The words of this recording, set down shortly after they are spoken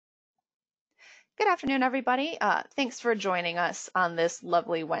Good afternoon, everybody. Thanks for joining us on this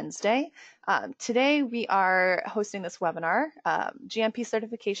lovely Wednesday. Today, we are hosting this webinar, GMP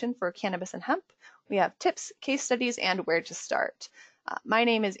certification for cannabis and hemp. We have tips, case studies, and where to start. My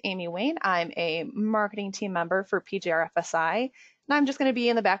name is Amy Wayne. I'm a marketing team member for PJRFSI, and I'm just going to be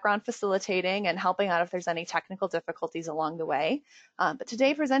in the background facilitating and helping out if there's any technical difficulties along the way. But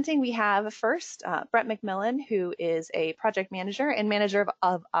today presenting, we have first Brett McMillan, who is a project manager and manager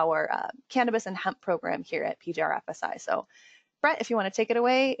of our cannabis and hemp program here at PJRFSI. So Brett, if you want to take it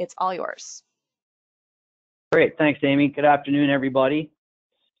away, it's all yours. Great, thanks Amy. Good afternoon everybody.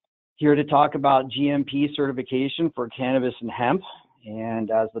 Here to talk about GMP certification for cannabis and hemp. And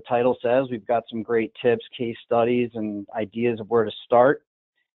as the title says, we've got some great tips, case studies, and ideas of where to start.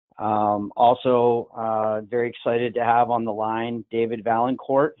 Also, very excited to have on the line David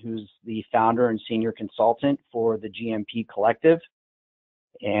Valancourt, who's the founder and senior consultant for the GMP Collective.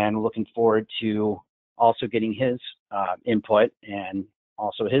 And looking forward to also getting his input and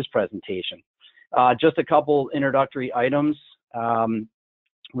also his presentation. Just a couple introductory items.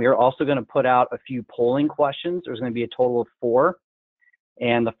 We are also going to put out a few polling questions. There's going to be a total of 4.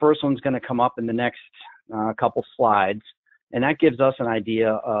 And the first one's going to come up in the next couple slides. And that gives us an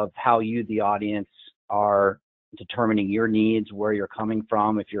idea of how you, the audience, are determining your needs, where you're coming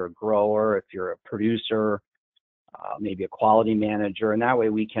from, if you're a grower, if you're a producer, maybe a quality manager. And that way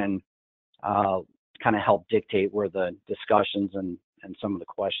we can kind of help dictate where the discussions and some of the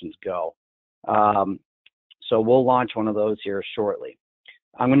questions go. So we'll launch one of those here shortly.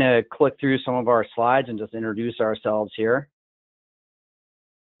 I'm going to click through some of our slides and just introduce ourselves here.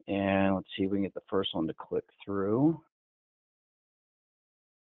 And let's see if we can get the first one to click through.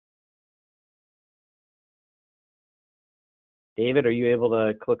 David, are you able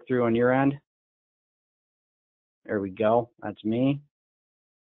to click through on your end? There we go. That's me.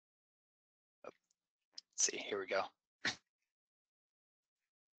 Let's see, here we go.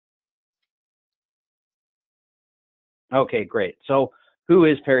 Okay, great. So who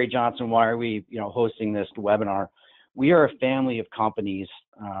is Perry Johnson? Why are we, hosting this webinar? We are a family of companies,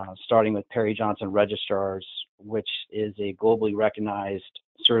 starting with Perry Johnson Registrars, which is a globally recognized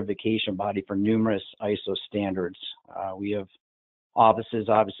certification body for numerous ISO standards. We have offices,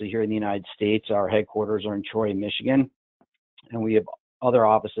 obviously, here in the United States. Our headquarters are in Troy, Michigan, and we have other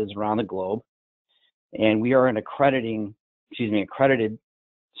offices around the globe. And we are an accredited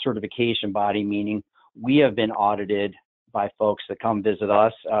certification body, meaning we have been audited by folks that come visit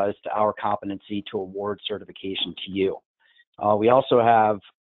us as to our competency to award certification to you. We also have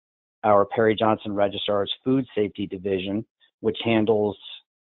our Perry Johnson Registrar's Food Safety Division, which handles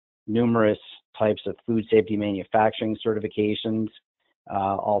numerous types of food safety manufacturing certifications,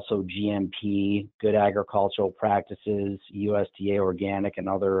 also GMP, good agricultural practices, USDA organic, and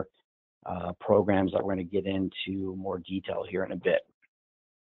other programs that we're going to get into more detail here in a bit.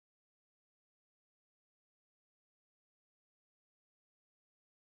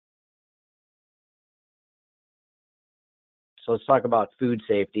 So let's talk about food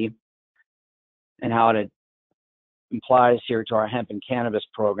safety and how it applies here to our hemp and cannabis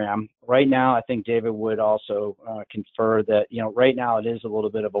program. Right now, I think David would also confer that, right now it is a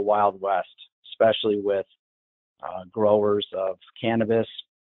little bit of a Wild West, especially with growers of cannabis.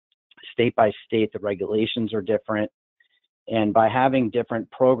 State by state, the regulations are different. And by having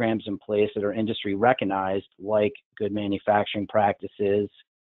different programs in place that are industry recognized, like good manufacturing practices,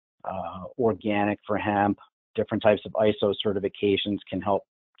 organic for hemp, different types of ISO certifications can help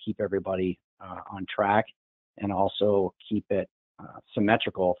keep everybody on track and also keep it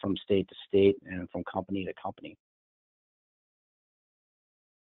symmetrical from state to state and from company to company.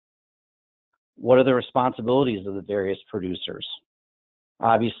 What are the responsibilities of the various producers?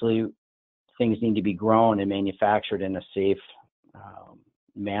 Obviously, things need to be grown and manufactured in a safe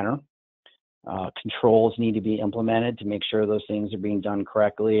manner. Controls need to be implemented to make sure those things are being done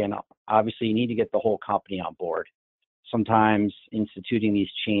correctly. And obviously, you need to get the whole company on board. Sometimes instituting these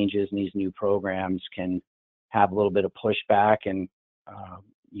changes and these new programs can have a little bit of pushback, and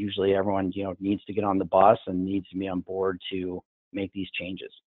usually everyone needs to get on the bus and needs to be on board to make these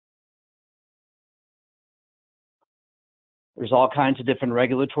changes. There's all kinds of different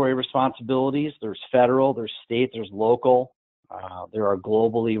regulatory responsibilities. There's federal, there's state, there's local. There are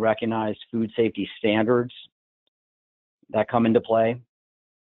globally recognized food safety standards that come into play.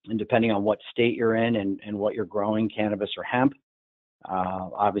 And depending on what state you're in and what you're growing, cannabis or hemp,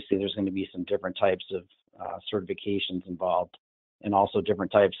 obviously there's going to be some different types of certifications involved, and also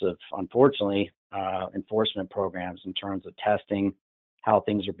different types of, unfortunately, enforcement programs in terms of testing, how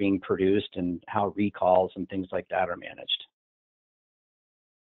things are being produced, and how recalls and things like that are managed.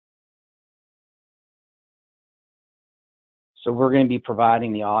 So we're going to be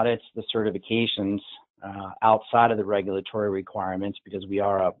providing the audits, the certifications outside of the regulatory requirements because we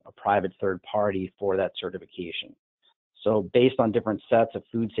are a private third party for that certification. So based on different sets of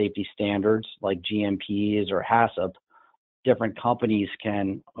food safety standards like GMPs or HACCP, different companies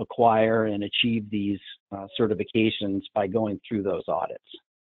can acquire and achieve these certifications by going through those audits.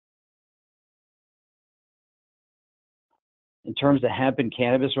 In terms of hemp and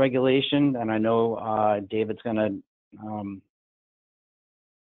cannabis regulation, and I know David's going to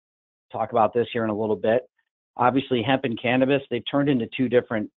talk about this here in a little bit. Obviously, hemp and cannabis, they've turned into two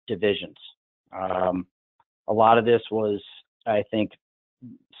different divisions. A lot of this was, I think,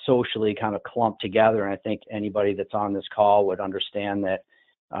 socially kind of clumped together, and I think anybody that's on this call would understand that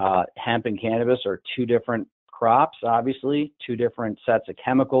hemp and cannabis are two different crops, obviously, two different sets of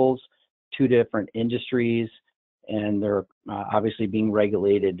chemicals, two different industries, and they're obviously being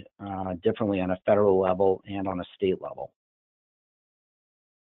regulated differently on a federal level and on a state level.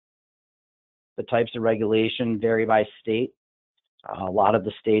 The types of regulation vary by state. A lot of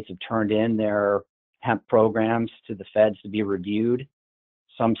the states have turned in their hemp programs to the feds to be reviewed.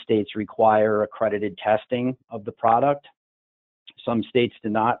 Some states require accredited testing of the product. Some states do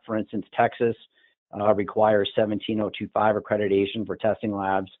not. For instance, Texas requires 17025 accreditation for testing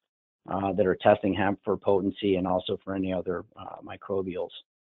labs that are testing hemp for potency and also for any other microbials.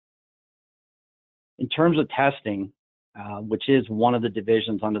 In terms of testing, which is one of the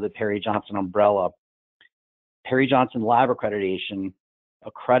divisions under the Perry Johnson umbrella, Perry Johnson Lab Accreditation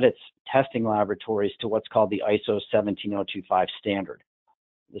accredits testing laboratories to what's called the ISO 17025 standard.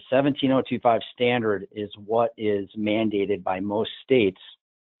 The 17025 standard is what is mandated by most states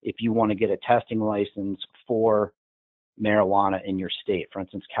if you want to get a testing license for marijuana in your state. For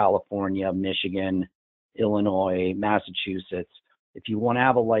instance, California, Michigan, Illinois, Massachusetts. If you want to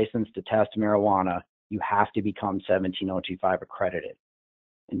have a license to test marijuana, you have to become 17025 accredited.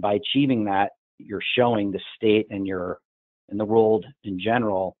 And by achieving that, you're showing the state and the world in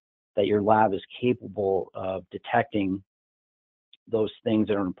general that your lab is capable of detecting those things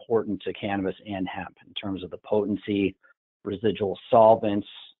that are important to cannabis and hemp in terms of the potency, residual solvents,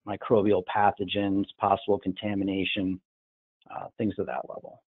 microbial pathogens, possible contamination, things of that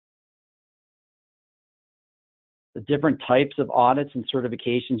level. The different types of audits and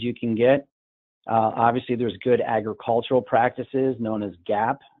certifications you can get. Obviously, there's good agricultural practices known as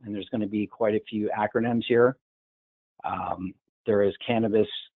GAP, and there's going to be quite a few acronyms here. There is Cannabis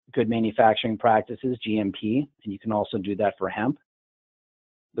Good Manufacturing Practices, GMP, and you can also do that for hemp.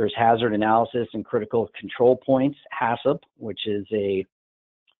 There's Hazard Analysis and Critical Control Points, HACCP, which is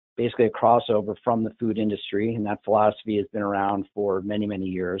basically a crossover from the food industry, and that philosophy has been around for many, many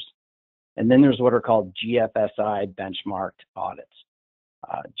years. And then there's what are called GFSI benchmarked audits.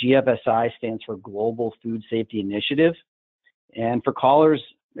 GFSI stands for Global Food Safety Initiative. And for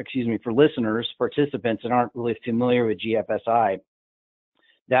for listeners, participants that aren't really familiar with GFSI,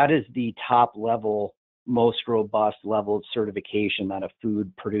 that is the top level, most robust level of certification that a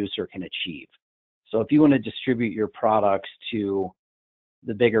food producer can achieve. So if you want to distribute your products to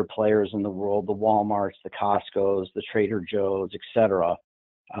the bigger players in the world, the Walmarts, the Costcos, the Trader Joe's, etc.,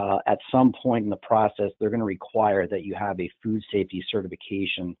 at some point in the process, they're going to require that you have a food safety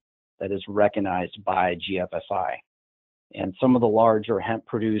certification that is recognized by GFSI. And some of the larger hemp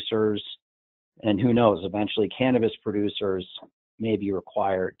producers, and who knows, eventually cannabis producers may be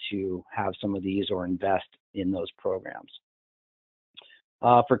required to have some of these or invest in those programs.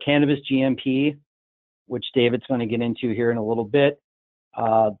 For cannabis GMP, which David's going to get into here in a little bit,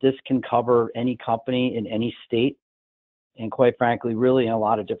 this can cover any company in any state, and quite frankly, really in a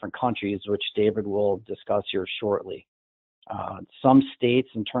lot of different countries, which David will discuss here shortly. Some states,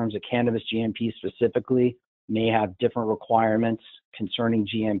 in terms of cannabis GMP specifically, may have different requirements concerning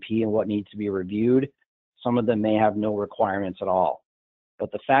GMP and what needs to be reviewed. Some of them may have no requirements at all.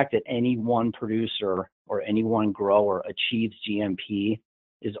 But the fact that any one producer or any one grower achieves GMP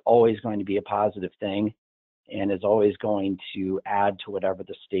is always going to be a positive thing and is always going to add to whatever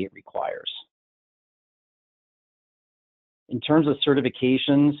the state requires. In terms of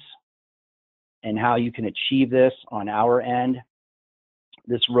certifications and how you can achieve this on our end,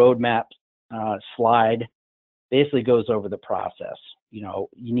 this roadmap slide basically goes over the process. You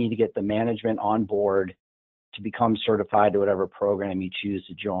need to get the management on board to become certified to whatever program you choose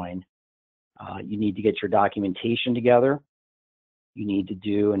to join. You need to get your documentation together. You need to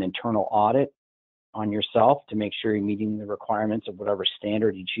do an internal audit on yourself to make sure you're meeting the requirements of whatever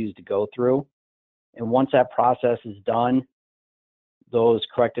standard you choose to go through. And once that process is done, those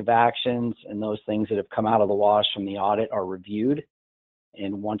corrective actions and those things that have come out of the wash from the audit are reviewed.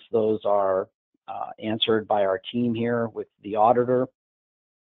 And once those are answered by our team here with the auditor.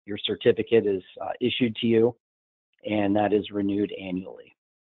 Your certificate is issued to you, and that is renewed annually.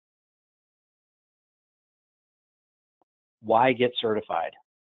 Why get certified?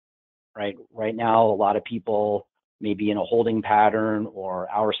 Right now, a lot of people may be in a holding pattern, or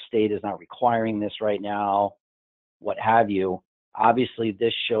our state is not requiring this right now, what have you. Obviously,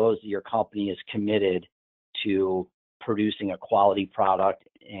 this shows that your company is committed to producing a quality product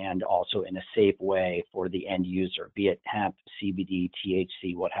and also in a safe way for the end user, be it hemp, CBD,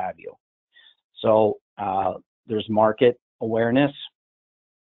 THC, what have you. So there's market awareness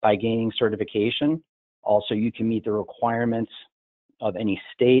by gaining certification. Also, you can meet the requirements of any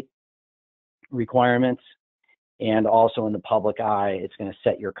state requirements, and also in the public eye, it's going to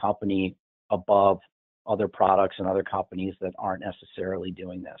set your company above other products and other companies that aren't necessarily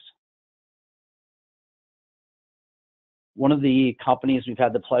doing this. One of the companies we've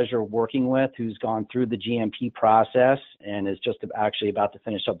had the pleasure of working with who's gone through the GMP process and is just actually about to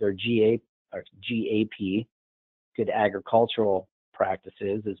finish up their GAP, Good Agricultural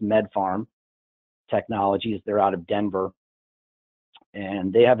Practices, is MedFarm Technologies. They're out of Denver,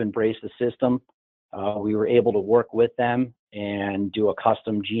 and they have embraced the system. We were able to work with them and do a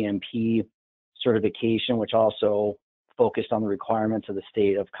custom GMP certification, which also focused on the requirements of the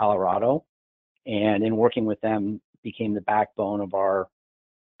state of Colorado. And in working with them, became the backbone of our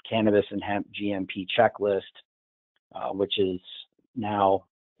cannabis and hemp GMP checklist, which is now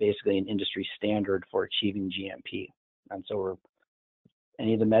basically an industry standard for achieving GMP. And so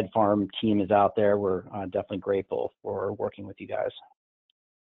any of the MedFarm team is out there, we're definitely grateful for working with you guys.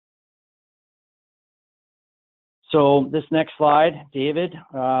 So this next slide, David.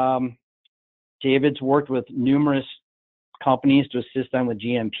 David's worked with numerous companies to assist them with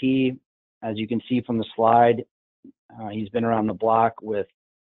GMP. As you can see from the slide, he's been around the block with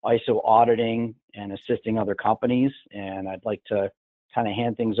ISO auditing and assisting other companies. And I'd like to kind of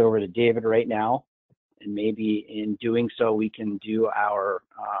hand things over to David right now. And maybe in doing so, we can do our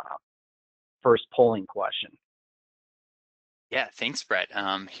first polling question. Yeah, thanks, Brett.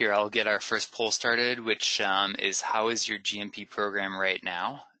 Here, I'll get our first poll started, which is, how is your GMP program right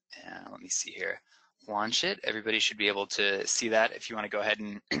now? Let me see here. Launch it. Everybody should be able to see that. If you want to go ahead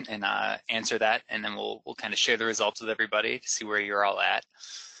and answer that, and then we'll kind of share the results with everybody to see where you're all at.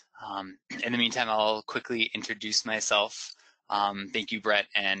 In the meantime, I'll quickly introduce myself. Thank you, Brett,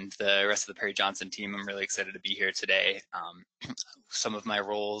 and the rest of the Perry Johnson team. I'm really excited to be here today. Some of my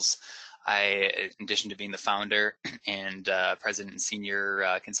roles, in addition to being the founder and president and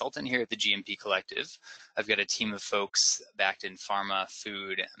senior consultant here at the GMP Collective, I've got a team of folks backed in pharma,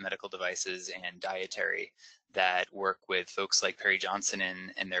 food, medical devices, and dietary that work with folks like Perry Johnson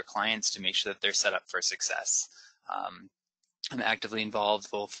and their clients to make sure that they're set up for success. I'm actively involved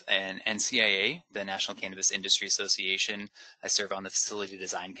both in NCIA, the National Cannabis Industry Association. I serve on the facility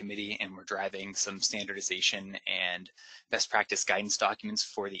design committee, and we're driving some standardization and best practice guidance documents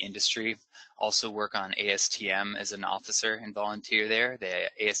for the industry. Also work on ASTM as an officer and volunteer there. The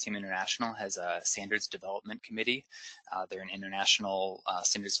ASTM International has a standards development committee. They're an international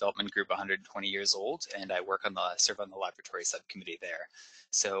standards development group, 120 years old, and I serve on the laboratory subcommittee there.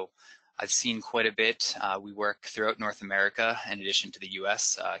 So I've seen quite a bit. We work throughout North America, in addition to the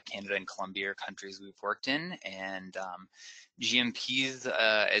US. Canada and Colombia are countries we've worked in. And GMPs,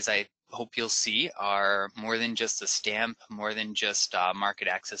 as I hope you'll see, are more than just a stamp, more than just market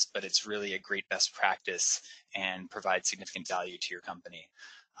access, but it's really a great best practice and provides significant value to your company.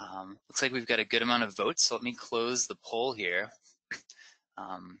 Looks like we've got a good amount of votes, so let me close the poll here.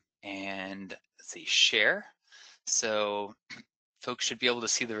 And let's see, share. So folks should be able to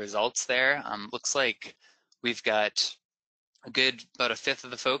see the results there. Looks like we've got about a fifth of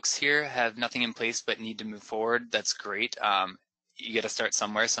the folks here have nothing in place but need to move forward. That's great. You got to start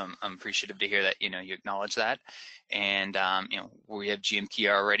somewhere, so I'm appreciative to hear that you acknowledge that. And we have GMP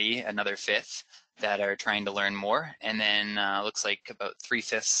already, another fifth that are trying to learn more, and then looks like about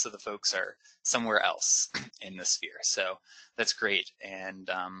 3/5 of the folks are somewhere else in the sphere. So that's great. And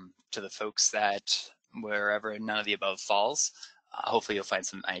to the folks that wherever none of the above falls, hopefully you'll find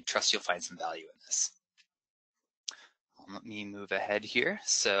I trust you'll find some value in this. Let me move ahead here.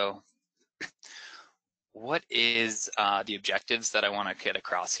 So what is the objectives that I want to get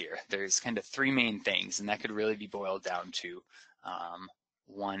across here? There's kind of three main things, and that could really be boiled down to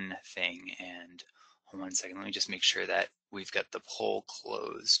one thing. And hold on 1 second, let me just make sure that we've got the poll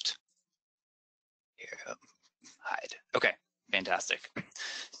closed. Here, hide. Okay, Fantastic.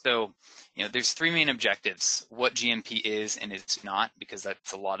 So, there's three main objectives: what GMP is and is not, because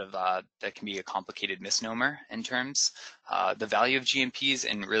that's a lot of that can be a complicated misnomer in terms, the value of GMPs,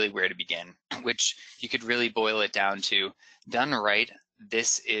 and really where to begin, which you could really boil it down to: done right,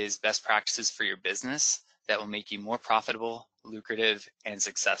 this is best practices for your business that will make you more profitable, lucrative, and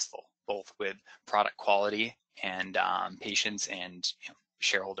successful, both with product quality and patients and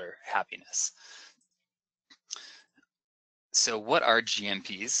shareholder happiness. So what are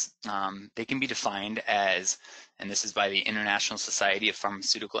GMPs? They can be defined as, and this is by the International Society of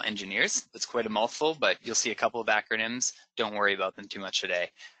Pharmaceutical Engineers. That's quite a mouthful, but you'll see a couple of acronyms. Don't worry about them too much today.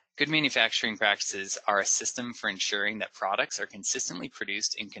 Good manufacturing practices are a system for ensuring that products are consistently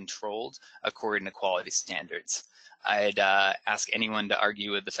produced and controlled according to quality standards. I'd ask anyone to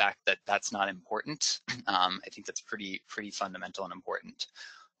argue with the fact that that's not important. I think that's pretty fundamental and important.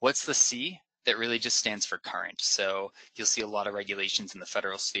 What's the C? That really just stands for current. So you'll see a lot of regulations in the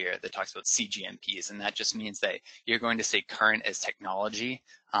federal sphere that talks about CGMPs, and that just means that you're going to stay current as technology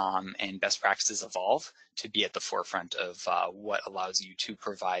and best practices evolve to be at the forefront of what allows you to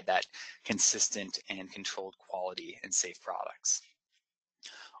provide that consistent and controlled quality and safe products.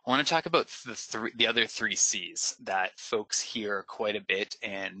 I want to talk about the other three C's that folks hear quite a bit,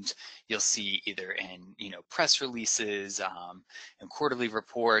 and you'll see either in press releases, and quarterly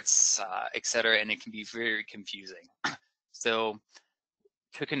reports, etc., and it can be very confusing. So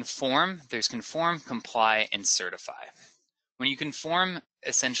to conform, there's conform, comply, and certify. When you conform,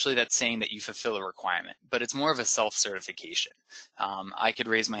 essentially that's saying that you fulfill a requirement, but it's more of a self-certification. I could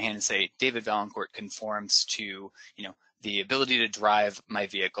raise my hand and say, David Valancourt conforms to, the ability to drive my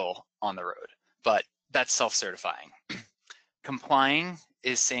vehicle on the road, but that's self-certifying. Complying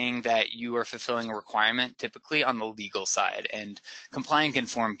is saying that you are fulfilling a requirement, typically on the legal side, and comply and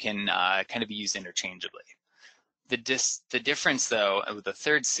conform can kind of be used interchangeably. The difference, though, with the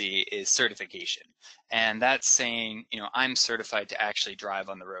third C is certification. And that's saying, I'm certified to actually drive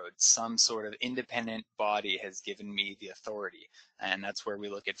on the road. Some sort of independent body has given me the authority. And that's where we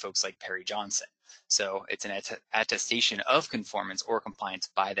look at folks like Perry Johnson. So it's an attestation of conformance or compliance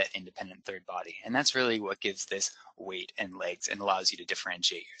by that independent third body. And that's really what gives this weight and legs and allows you to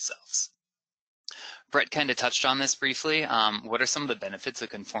differentiate yourselves. Brett kind of touched on this briefly. What are some of the benefits of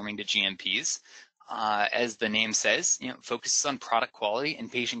conforming to GMPs? As the name says, focuses on product quality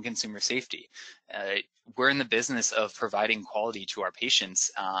and patient consumer safety. We're in the business of providing quality to our patients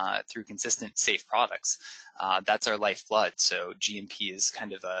through consistent, safe products. That's our lifeblood. So GMP is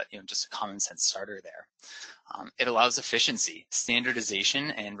kind of a, just a common sense starter there. It allows efficiency,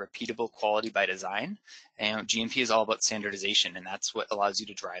 standardization, and repeatable quality by design. And GMP is all about standardization, and that's what allows you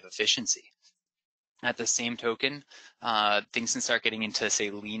to drive efficiency. At the same token, things can start getting into, say,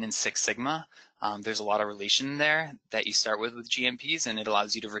 Lean and Six Sigma. There's a lot of relation there that you start with GMPs, and it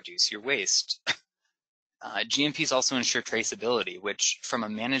allows you to reduce your waste. GMPs also ensure traceability, which from a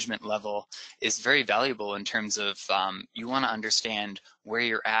management level is very valuable in terms of you want to understand where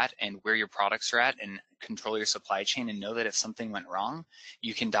you're at and where your products are at and control your supply chain and know that if something went wrong,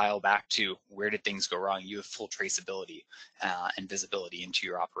 you can dial back to where did things go wrong. You have full traceability and visibility into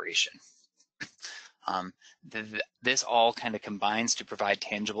your operation. This all kind of combines to provide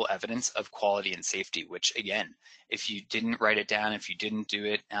tangible evidence of quality and safety, which again, if you didn't write it down, if you didn't do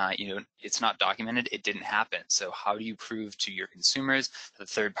it, it's not documented, it didn't happen. So how do you prove to your consumers, to the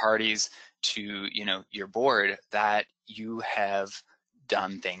third parties, to your board that you have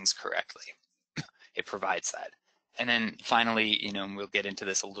done things correctly? It provides that. And then finally, we'll get into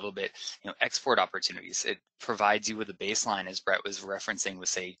this a little bit, export opportunities. It provides you with a baseline, as Brett was referencing with,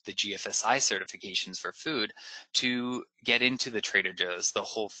 say, the GFSI certifications for food, to get into the Trader Joe's, the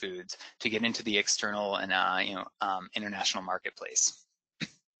Whole Foods, to get into the external and, international marketplace.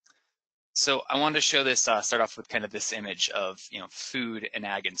 So I wanted to show this, start off with kind of this image of, food and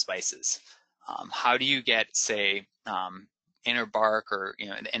ag and spices. How do you get, say, inner bark or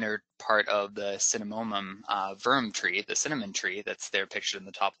the inner part of the cinnamomum verum tree, the cinnamon tree that's there pictured in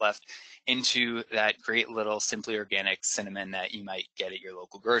the top left, into that great little simply organic cinnamon that you might get at your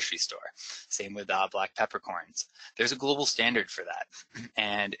local grocery store. Same with black peppercorns. There's a global standard for that,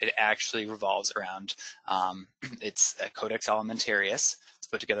 and it actually revolves around it's a Codex Alimentarius. It's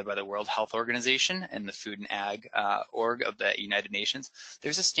put together by the World Health Organization and the Food and Ag Org of the United Nations.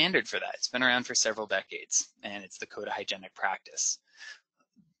 There's a standard for that. It's been around for several decades, and it's the Code of Hygienic Practice.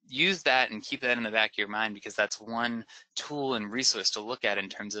 Use that and keep that in the back of your mind, because that's one tool and resource to look at in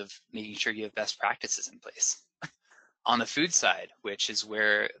terms of making sure you have best practices in place. On the food side, which is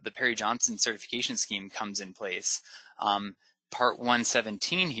where the Perry Johnson certification scheme comes in place, Part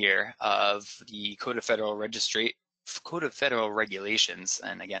 117 here of the Code of Federal Code of Federal Regulations,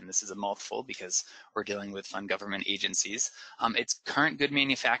 and again, this is a mouthful because we're dealing with fun government agencies. It's current good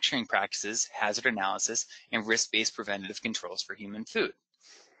manufacturing practices, hazard analysis, and risk-based preventative controls for human food.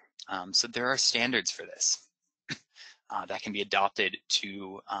 So there are standards for this that can be adopted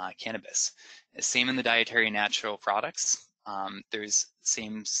to cannabis. Same in the dietary and natural products. There's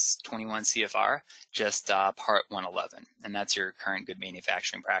same 21 CFR, just part 111, and that's your current good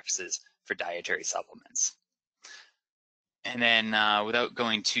manufacturing practices for dietary supplements. And then without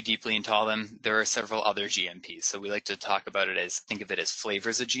going too deeply into all of them, there are several other GMPs. So we like to talk about it as, think of it as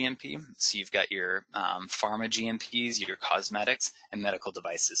flavors of GMP. So you've got your pharma GMPs, your cosmetics, and medical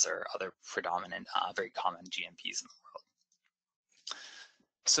devices are other predominant, very common GMPs in the world.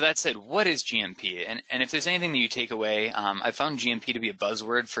 So that said, what is GMP? And if there's anything that you take away, I found GMP to be a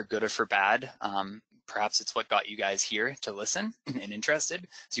buzzword for good or for bad. Perhaps it's what got you guys here to listen and interested,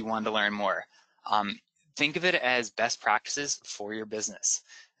 so you wanted to learn more. Think of it as best practices for your business.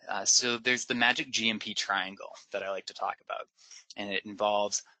 So there's the magic GMP triangle that I like to talk about, and it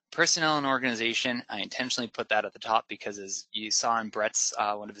involves personnel and organization. I intentionally put that at the top because, as you saw in Brett's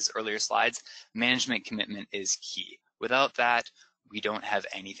one of his earlier slides, management commitment is key. Without that, we don't have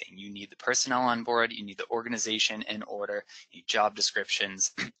anything. You need the personnel on board, you need the organization in order, you need job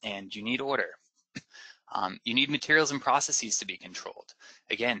descriptions, and you need order. You need materials and processes to be controlled.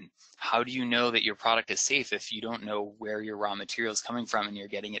 Again, how do you know that your product is safe if you don't know where your raw material is coming from and you're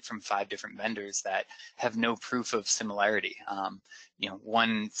getting it from 5 different vendors that have no proof of similarity?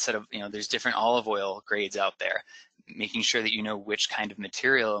 One set of, there's different olive oil grades out there. Making sure that you know which kind of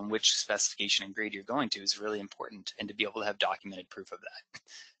material and which specification and grade you're going to is really important, and to be able to have documented proof of that.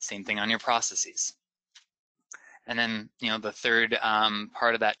 Same thing on your processes. And then, the third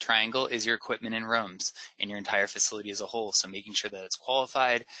part of that triangle is your equipment and rooms in your entire facility as a whole. So making sure that it's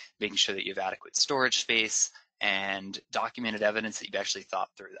qualified, making sure that you have adequate storage space, and documented evidence that you've actually thought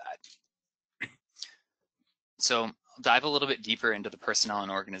through that. So I'll dive a little bit deeper into the personnel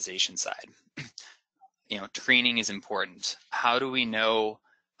and organization side. Training is important. How do we know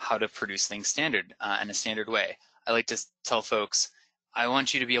how to produce things in a standard way? I like to tell folks, I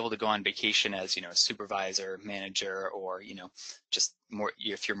want you to be able to go on vacation as, a supervisor, manager, or, just more,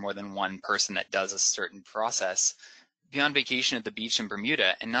 if you're more than one person that does a certain process, be on vacation at the beach in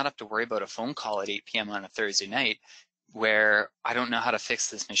Bermuda and not have to worry about a phone call at 8 p.m. on a Thursday night where I don't know how to fix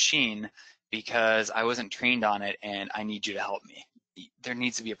this machine because I wasn't trained on it and I need you to help me. There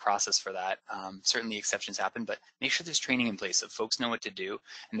needs to be a process for that. Certainly exceptions happen, but make sure there's training in place so folks know what to do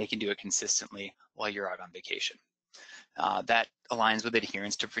and they can do it consistently while you're out on vacation. That aligns with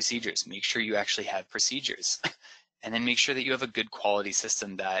adherence to procedures. Make sure you actually have procedures. And then make sure that you have a good quality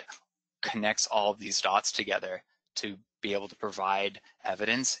system that connects all of these dots together to be able to provide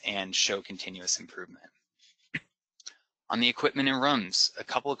evidence and show continuous improvement. On the equipment and rooms, a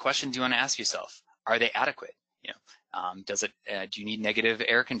couple of questions you want to ask yourself. Are they adequate? Do you need negative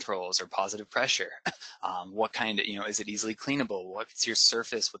air controls or positive pressure? What kind of, is it easily cleanable? What's your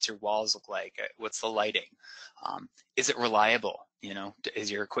surface? What's your walls look like? What's the lighting? Is it reliable?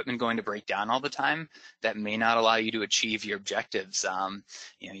 Is your equipment going to break down all the time? That may not allow you to achieve your objectives.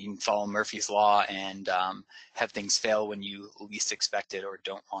 You can follow Murphy's Law and have things fail when you least expect it or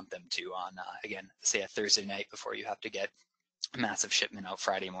don't want them to on, again, say a Thursday night before you have to get a massive shipment out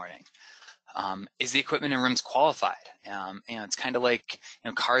Friday morning. Is the equipment and rooms qualified? It's kind of like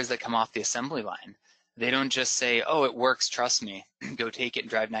cars that come off the assembly line. They don't just say, "Oh, it works, trust me, go take it and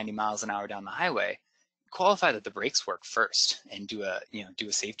drive 90 miles an hour down the highway." Qualify that the brakes work first and do a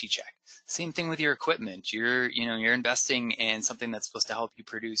safety check. Same thing with your equipment. You're investing in something that's supposed to help you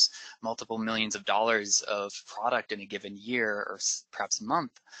produce multiple millions of dollars of product in a given year or perhaps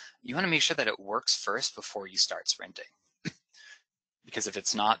month. You want to make sure that it works first before you start sprinting. Because if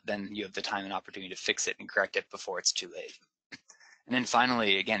it's not, then you have the time and opportunity to fix it and correct it before it's too late. And then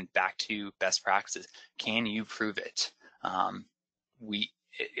finally, again, back to best practices. Can you prove it? We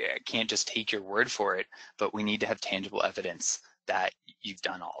can't just take your word for it, but we need to have tangible evidence that you've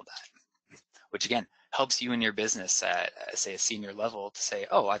done all of that, which again, helps you in your business at, say, a senior level to say,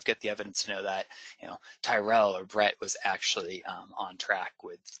 oh, I've got the evidence to know that, Tyrell or Brett was actually on track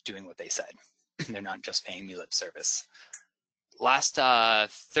with doing what they said. They're not just paying me lip service. Last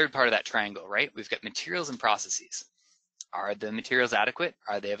third part of that triangle, right? We've got materials and processes. Are the materials adequate?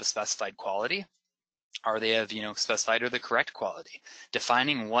 Are they of a specified quality? Are they of specified or the correct quality?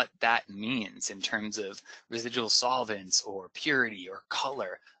 Defining what that means in terms of residual solvents or purity or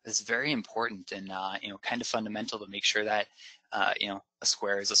color is very important and kind of fundamental to make sure that a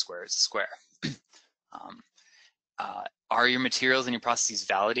square is a square is a square. Are your materials and your processes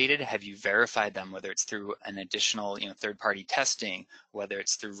validated? Have you verified them, whether it's through an additional third-party testing, whether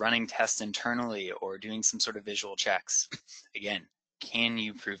it's through running tests internally or doing some sort of visual checks? Again, can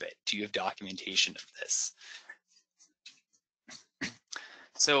you prove it? Do you have documentation of this?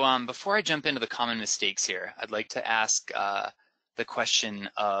 So before I jump into the common mistakes here, I'd like to ask the question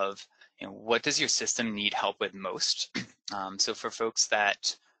of, what does your system need help with most? So for folks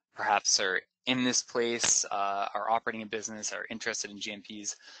that perhaps are in this place, are operating a business, are interested in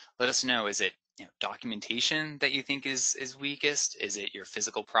GMPs, let us know. Is it documentation that you think is weakest? Is it your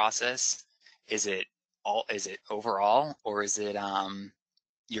physical process? Is it overall, or is it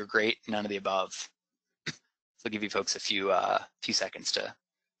you're great, none of the above? So I'll give you folks a few seconds to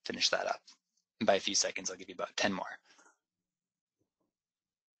finish that up. And by a few seconds, I'll give you about 10 more.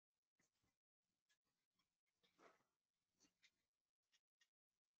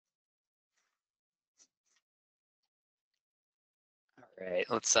 All right,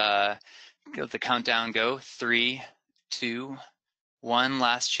 let's let the countdown go. 3, 2, 1.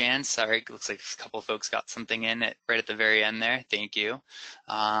 Last chance. Sorry, looks like a couple of folks got something in right at the very end there. Thank you.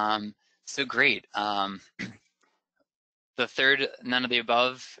 So great. The third, none of the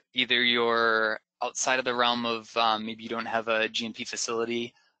above. Either you're outside of the realm of maybe you don't have a GMP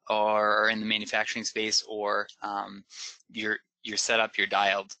facility or in the manufacturing space, or you're set up, you're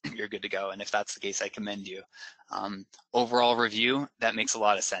dialed, you're good to go. And if that's the case, I commend you. Overall review, that makes a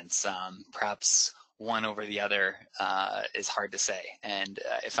lot of sense. Perhaps one over the other is hard to say. And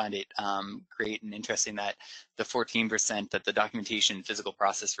I find it great and interesting that the 14% that the documentation physical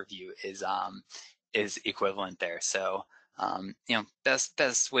process review is equivalent there. So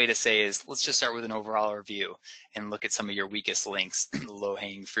best way to say is, let's just start with an overall review and look at some of your weakest links,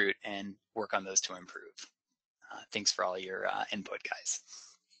 low-hanging fruit, and work on those to improve. Thanks for all your input, guys.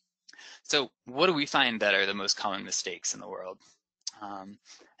 So what do we find that are the most common mistakes in the world? And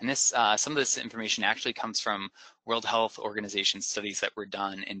this, some of this information actually comes from World Health Organization studies that were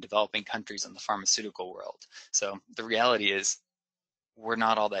done in developing countries in the pharmaceutical world. So the reality is, we're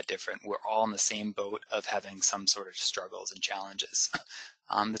not all that different. We're all in the same boat of having some sort of struggles and challenges.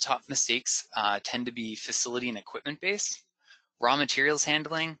 The top mistakes tend to be facility and equipment based, raw materials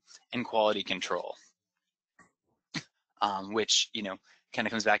handling, and quality control, which kind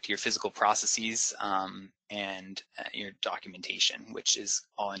of comes back to your physical processes and your documentation, which is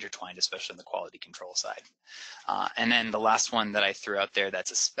all intertwined, especially on the quality control side. And then the last one that I threw out there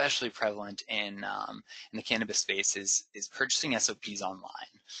that's especially prevalent in the cannabis space is purchasing SOPs online.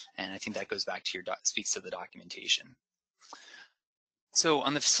 And I think that goes back to speaks to the documentation. So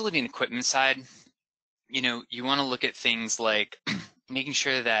on the facility and equipment side, you want to look at things like making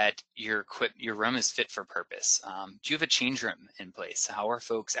sure that your room is fit for purpose. Do you have a change room in place? How are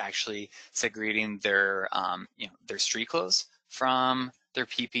folks actually segregating their their street clothes from their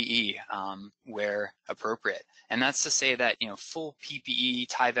PPE where appropriate? And that's to say that full PPE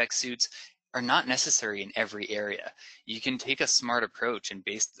Tyvek suits are not necessary in every area. You can take a smart approach and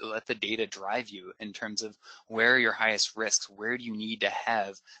let the data drive you in terms of where are your highest risks, where do you need to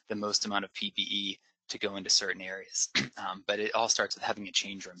have the most amount of PPE to go into certain areas. But it all starts with having a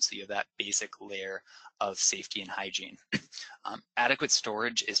change room, so you have that basic layer of safety and hygiene. Adequate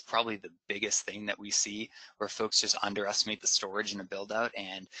storage is probably the biggest thing that we see, where folks just underestimate the storage in a build out,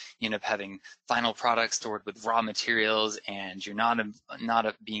 and you end up having final products stored with raw materials, and you're not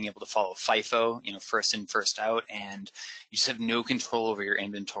being able to follow FIFO, first in, first out, and you just have no control over your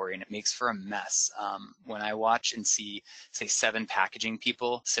inventory, and it makes for a mess. When I watch and see, say, 7 packaging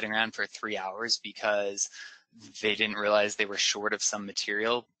people sitting around for 3 hours because they didn't realize they were short of some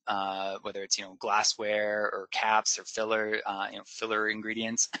material, whether it's glassware or caps or filler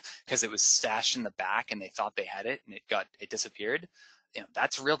ingredients, because it was stashed in the back and they thought they had it and it disappeared.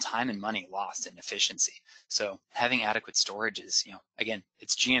 That's real time and money lost in efficiency. So having adequate storage is, again,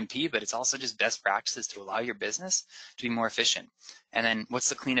 it's GMP, but it's also just best practices to allow your business to be more efficient. And then what's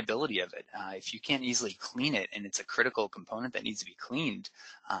the cleanability of it? If you can't easily clean it and it's a critical component that needs to be cleaned,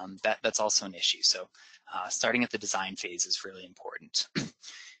 that's also an issue. So starting at the design phase is really important.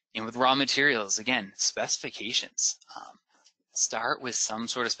 And with raw materials, again, specifications. Start with some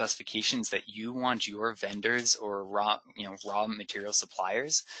sort of specifications that you want your vendors or raw material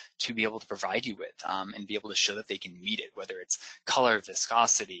suppliers to be able to provide you with, and be able to show that they can meet it, whether it's color,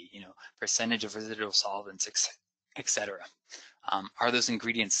 viscosity, percentage of residual solvents, etc. Are those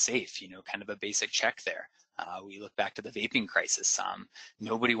ingredients safe? Kind of a basic check there. We look back to the vaping crisis.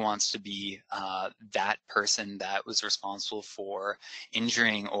 Nobody wants to be that person that was responsible for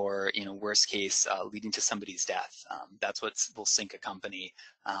injuring or, worst case, leading to somebody's death. That's what will sink a company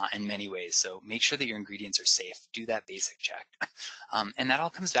in many ways. So make sure that your ingredients are safe. Do that basic check. And that all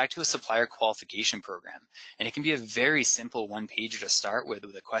comes back to a supplier qualification program. And it can be a very simple one-pager to start with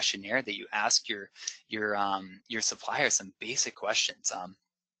a questionnaire that you ask your supplier some basic questions.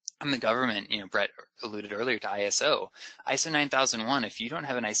 From the government, Brett alluded earlier to ISO 9001. If you don't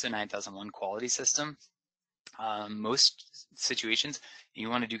have an ISO 9001 quality system, most situations you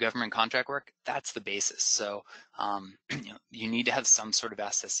want to do government contract work, that's the basis. So you need to have some sort of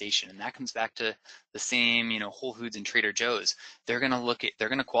attestation, and that comes back to the same, Whole Foods and Trader Joe's. They're going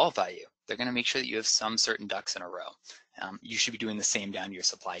to qualify you. They're going to make sure that you have some certain ducks in a row. You should be doing the same down your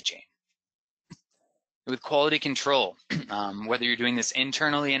supply chain. With quality control, whether you're doing this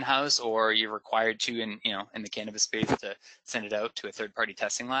internally in-house or you're required to in the cannabis space to send it out to a third-party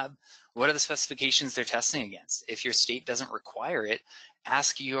testing lab, what are the specifications they're testing against? If your state doesn't require it,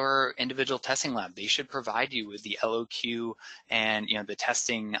 ask your individual testing lab. They should provide you with the LOQ and the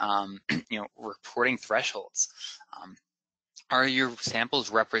testing reporting thresholds. Are your samples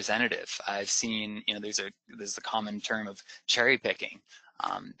representative? I've seen, there's the common term of cherry picking.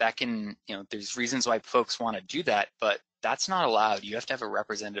 That can, there's reasons why folks want to do that, but that's not allowed. You have to have a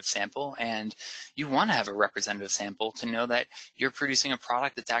representative sample, and you want to have a representative sample to know that you're producing a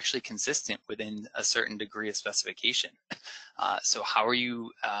product that's actually consistent within a certain degree of specification. So how are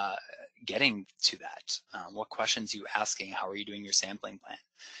you getting to that? What questions are you asking? How are you doing your sampling plan?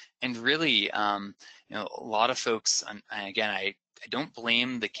 And really, a lot of folks, and again, I don't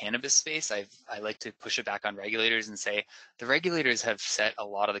blame the cannabis space. I like to push it back on regulators and say the regulators have set a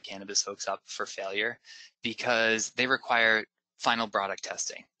lot of the cannabis folks up for failure because they require final product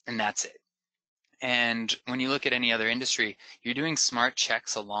testing, and that's it. And when you look at any other industry, you're doing smart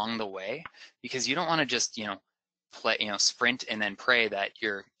checks along the way because you don't want to just, sprint and then pray that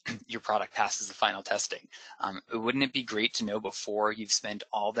your product passes the final testing. Wouldn't it be great to know before you've spent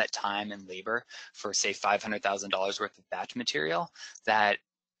all that time and labor for, say, $500,000 worth of batch material that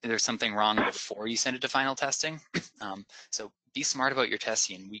there's something wrong before you send it to final testing? So be smart about your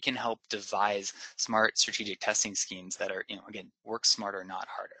testing. We can help devise smart strategic testing schemes that are, again, work smarter, not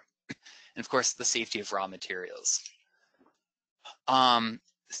harder. And of course, the safety of raw materials.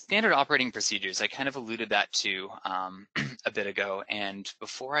 Standard operating procedures, I kind of alluded that to a bit ago. And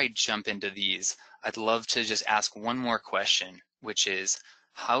before I jump into these, I'd love to just ask one more question, which is,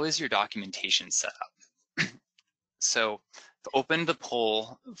 how is your documentation set up? So open the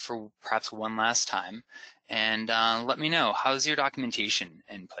poll for perhaps one last time and let me know, how's your documentation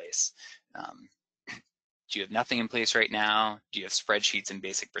in place? Do you have nothing in place right now? Do you have spreadsheets and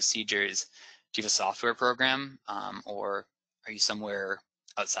basic procedures? Do you have a software program, or are you somewhere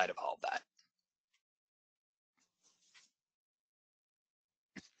outside of all of that?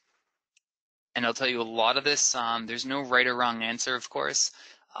 And I'll tell you, a lot of this, there's no right or wrong answer, of course.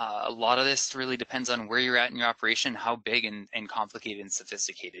 A lot of this really depends on where you're at in your operation, how big and complicated and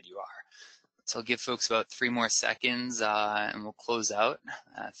sophisticated you are. So I'll give folks about 3 more seconds and we'll close out.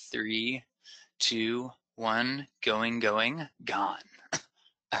 3, 2, 1, going, gone.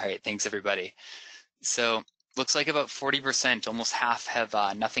 All right, thanks everybody. So looks like about 40%, almost half, have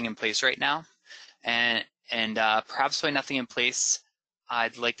nothing in place right now. And perhaps by nothing in place,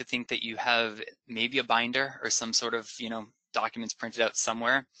 I'd like to think that you have maybe a binder or some sort of, documents printed out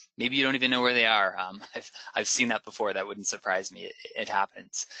somewhere. Maybe you don't even know where they are. I've seen that before. That wouldn't surprise me. It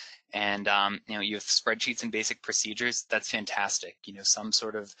happens. And you have spreadsheets and basic procedures. That's fantastic. Some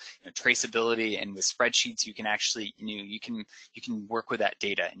sort of traceability, and with spreadsheets, you can actually, you can work with that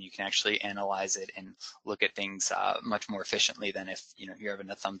data and you can actually analyze it and look at things much more efficiently than if you're having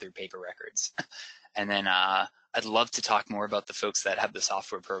to thumb through paper records. And then I'd love to talk more about the folks that have the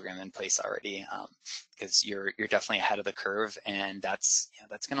software program in place already, because you're definitely ahead of the curve, and that's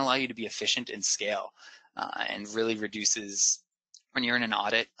going to allow you to be efficient and scale, and really reduces, when you're in an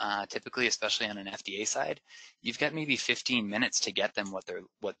audit, typically, especially on an FDA side, you've got maybe 15 minutes to get them what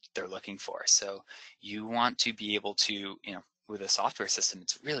they're looking for. So you want to be able to, with a software system,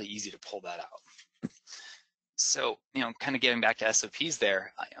 it's really easy to pull that out. So kind of getting back to SOPs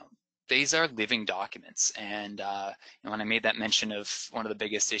there. These are living documents, and when I made that mention of one of the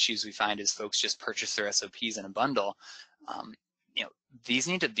biggest issues we find is folks just purchase their SOPs in a bundle. These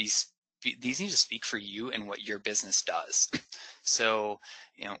need to speak for you and what your business does. So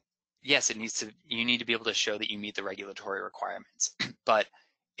yes, you need to be able to show that you meet the regulatory requirements, but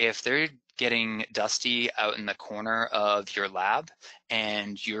if they're getting dusty out in the corner of your lab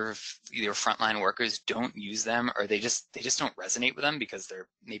and your frontline workers don't use them, or they just don't resonate with them because they're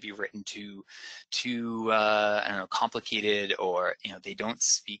maybe written too I don't know, complicated, or they don't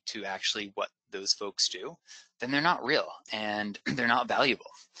speak to actually what those folks do, then they're not real and they're not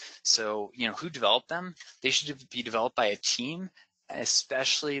valuable. So who developed them? They should be developed by a team,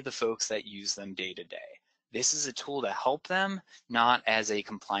 especially the folks that use them day to day. This is a tool to help them, not as a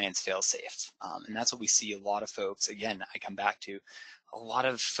compliance failsafe. And that's what we see a lot of folks. Again, I come back to a lot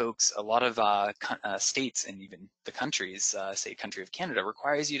of folks, a lot of states, and even the countries, say country of Canada,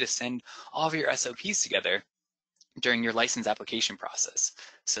 requires you to send all of your SOPs together during your license application process.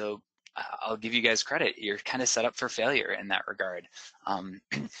 So I'll give you guys credit. You're kind of set up for failure in that regard.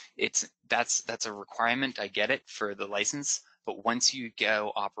 That's a requirement. I get it for the license. But once you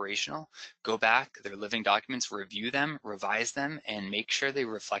go operational, go back, they're living documents, review them, revise them, and make sure they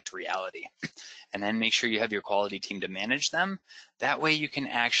reflect reality. And then make sure you have your quality team to manage them. That way you can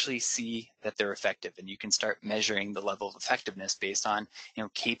actually see that they're effective, and you can start measuring the level of effectiveness based on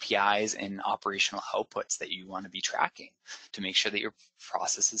KPIs and operational outputs that you want to be tracking to make sure that your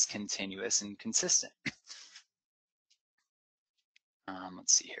process is continuous and consistent.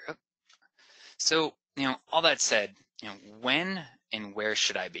 Let's see here. So, all that said, when and where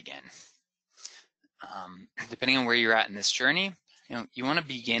should I begin? Depending on where you're at in this journey, you want to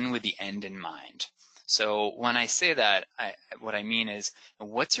begin with the end in mind. So when I say that, what I mean is,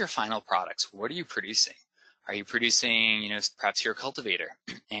 what's your final products? What are you producing? Are you producing, perhaps you're a cultivator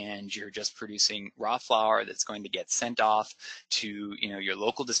and you're just producing raw flower that's going to get sent off to, your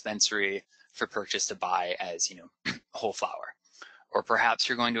local dispensary for purchase to buy as, whole flower. Or perhaps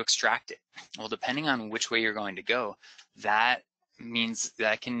you're going to extract it. Well, depending on which way you're going to go, that means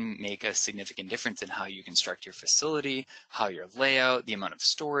that can make a significant difference in how you construct your facility, how your layout, the amount of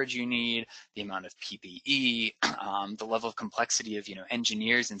storage you need, the amount of PPE, the level of complexity of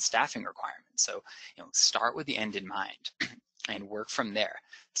engineers and staffing requirements. So start with the end in mind and work from there.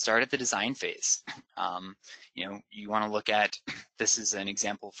 Start at the design phase. You want to look at, this is an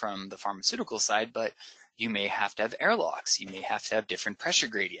example from the pharmaceutical side, but you may have to have airlocks. You may have to have different pressure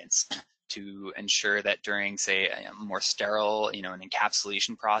gradients to ensure that during, say, a more sterile, an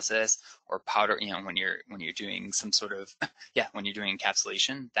encapsulation process or powder, when you're doing some sort of, when you're doing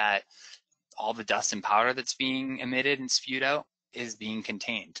encapsulation, that all the dust and powder that's being emitted and spewed out is being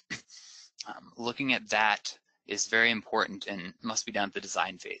contained. Looking at that is very important and must be done at the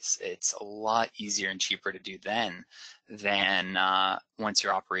design phase. It's a lot easier and cheaper to do then than once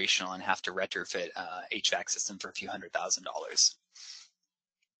you're operational and have to retrofit HVAC system for a few $100,000.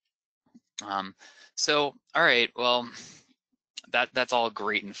 So, all right, well, that's all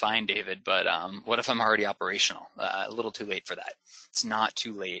great and fine, David, but what if I'm already operational? A little too late for that. It's not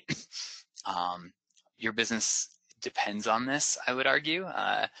too late. Your business depends on this, I would argue,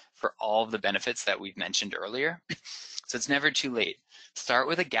 for all of the benefits that we've mentioned earlier. So it's never too late. Start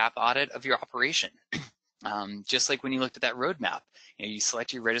with a gap audit of your operation. Just like when you looked at that roadmap, you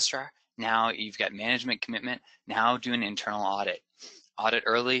select your registrar, now you've got management commitment, now do an internal audit. Audit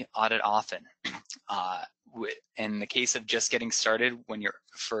early, audit often. In the case of just getting started, when you're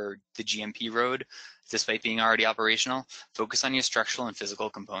for the GMP road, despite being already operational, focus on your structural and physical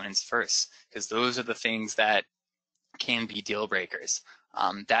components first, because those are the things that can be deal breakers.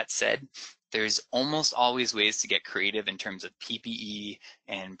 That said, there's almost always ways to get creative in terms of PPE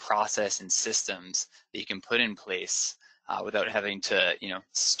and process and systems that you can put in place without having to,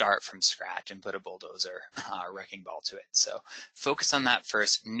 start from scratch and put a bulldozer wrecking ball to it. So focus on that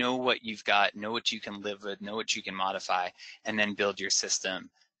first. Know what you've got, know what you can live with, know what you can modify, and then build your system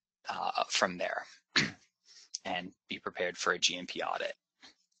from there. And be prepared for a GMP audit.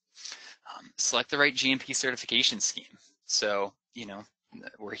 Select the right GMP certification scheme. So,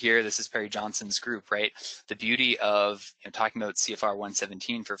 we're here, this is Perry Johnson's group, right? The beauty of talking about CFR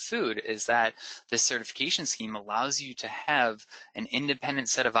 117 for food is that this certification scheme allows you to have an independent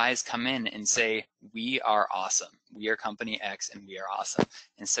set of eyes come in and say, we are awesome. We are company X and we are awesome.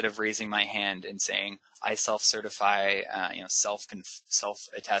 Instead of raising my hand and saying, I self-certify,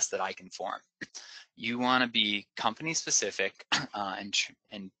 self-attest that I conform. You want to be company specific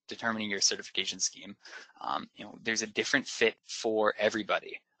and determining your certification scheme. There's a different fit for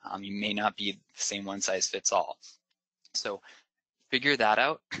everybody. You may not be the same one size fits all. So figure that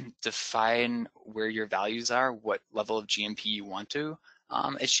out, define where your values are, what level of GMP you want to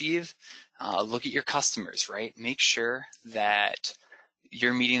achieve. Look at your customers, right? Make sure that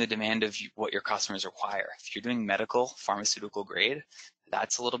you're meeting the demand of what your customers require. If you're doing medical, pharmaceutical grade,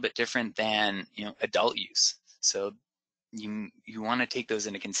 that's a little bit different than adult use. So you want to take those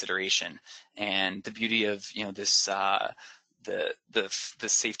into consideration. And the beauty of this the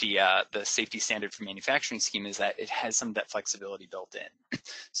safety standard for manufacturing scheme is that it has some of that flexibility built in.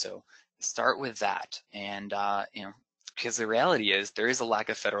 So start with that, and because the reality is there is a lack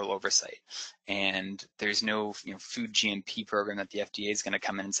of federal oversight, and there's no food GMP program that the FDA is going to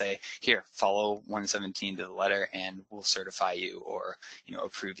come in and say, here, follow 117 to the letter and we'll certify you or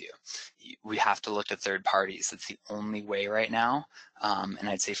approve you. We have to look to third parties. That's the only way right now, and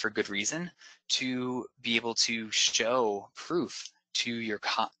I'd say for good reason, to be able to show proof to your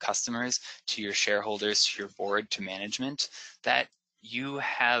customers, to your shareholders, to your board, to management, that you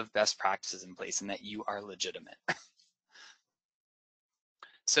have best practices in place and that you are legitimate.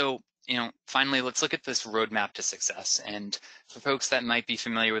 So, finally, let's look at this roadmap to success. And for folks that might be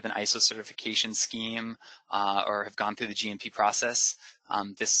familiar with an ISO certification scheme or have gone through the GMP process,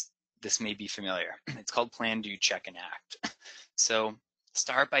 this may be familiar. It's called Plan, Do, Check, and Act. So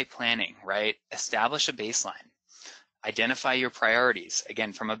start by planning, right? Establish a baseline. Identify your priorities,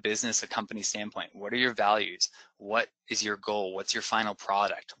 again, from a business, a company standpoint. What are your values? What is your goal? What's your final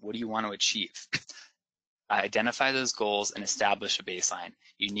product? What do you want to achieve? Identify those goals and establish a baseline.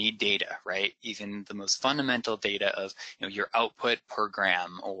 You need data, right? Even the most fundamental data of your output per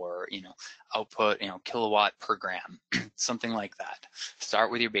gram or output kilowatt per gram, something like that.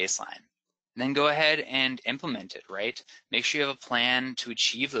 Start with your baseline. Then go ahead and implement it, right? Make sure you have a plan to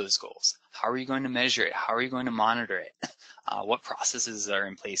achieve those goals. How are you going to measure it? How are you going to monitor it? What processes are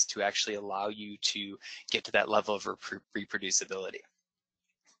in place to actually allow you to get to that level of reproducibility?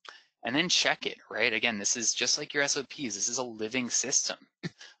 And then check it, right? Again, this is just like your SOPs. This is a living system.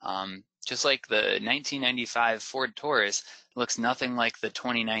 Just like the 1995 Ford Taurus looks nothing like the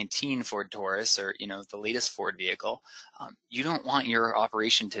 2019 Ford Taurus or the latest Ford vehicle. You don't want your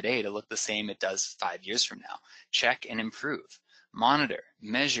operation today to look the same it does 5 years from now. Check and improve. Monitor,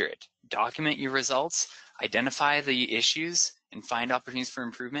 measure it, document your results, identify the issues, and find opportunities for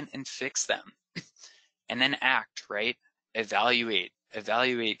improvement and fix them. And then act, right? Evaluate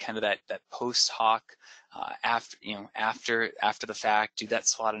kind of that post hoc after the fact, do that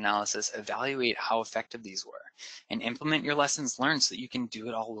SWOT analysis, evaluate how effective these were, and implement your lessons learned so that you can do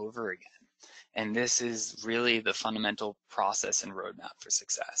it all over again. And this is really the fundamental process and roadmap for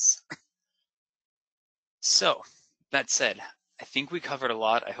success. So that said, I think we covered a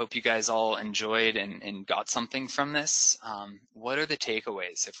lot. I hope you guys all enjoyed and got something from this. What are the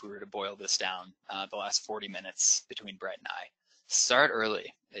takeaways if we were to boil this down the last 40 minutes between Brett and I? Start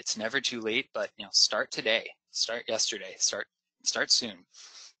early. It's never too late, but start today, start yesterday, start soon.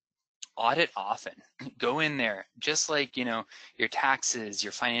 Audit often. Go in there, just like your taxes,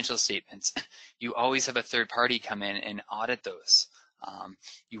 your financial statements. You always have a third party come in and audit those.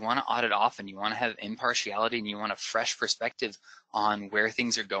 You want to audit often. You want to have impartiality, and you want a fresh perspective on where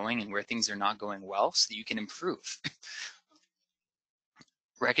things are going and where things are not going well, so that you can improve.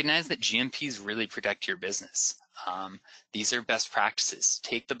 Recognize that GMPs really protect your business. These are best practices.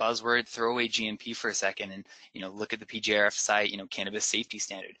 Take the buzzword, throw away GMP for a second, and look at the PJRFSI, cannabis safety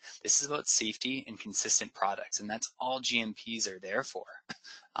standard. This is about safety and consistent products, and that's all GMPs are there for.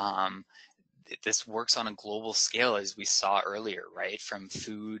 This works on a global scale, as we saw earlier, right? From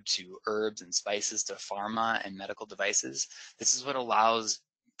food to herbs and spices to pharma and medical devices. This is what allows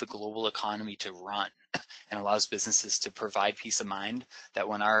the global economy to run and allows businesses to provide peace of mind that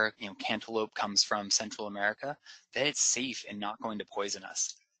when our cantaloupe comes from Central America, that it's safe and not going to poison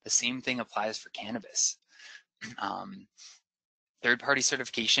us. The same thing applies for cannabis. Third-party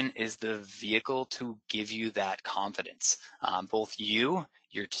certification is the vehicle to give you that confidence. Both you,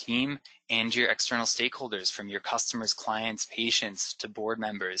 your team, and your external stakeholders, from your customers, clients, patients, to board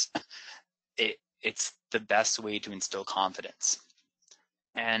members. It's the best way to instill confidence.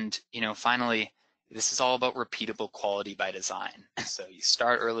 And finally, this is all about repeatable quality by design. So you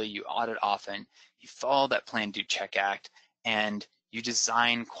start early, you audit often, you follow that Plan, Do, Check, Act, and you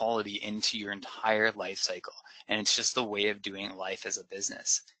design quality into your entire life cycle. And it's just the way of doing life as a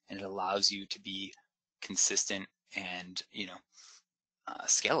business. And it allows you to be consistent and,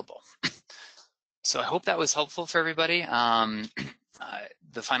 scalable. So I hope that was helpful for everybody.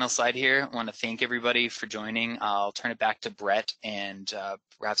 The final slide here, I want to thank everybody for joining. I'll turn it back to Brett, and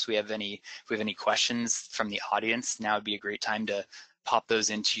perhaps if we have any questions from the audience, now would be a great time to pop those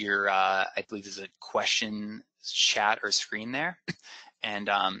into your, I believe there's a question chat or screen there. And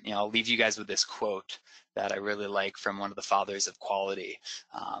I'll leave you guys with this quote that I really like from one of the fathers of quality,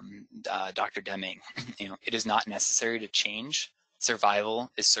 Dr. Deming. It is not necessary to change.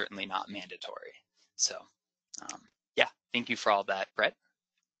 Survival is certainly not mandatory. So yeah, thank you for all that, Brett.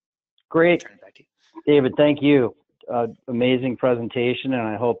 Great. Turn it back to you. David, thank you. an amazing presentation, and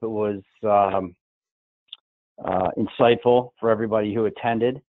I hope it was insightful for everybody who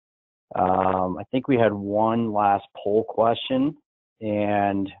attended. I think we had one last poll question,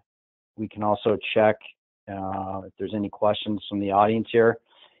 and we can also check if there's any questions from the audience here.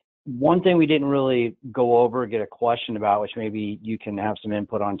 One thing we didn't really go over, get a question about, which maybe you can have some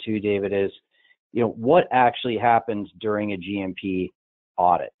input on too, David, is, what actually happens during a GMP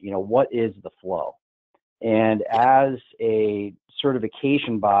audit? What is the flow? And as a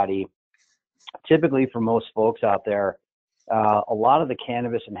certification body, typically for most folks out there, a lot of the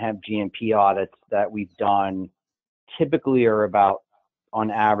cannabis and hemp GMP audits that we've done typically are about, on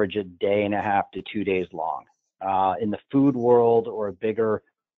average, a day and a half to 2 days long. In the food world or a bigger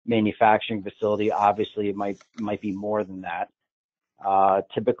manufacturing facility, obviously it might be more than that.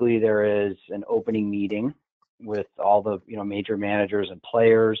 Typically there is an opening meeting with all the major managers and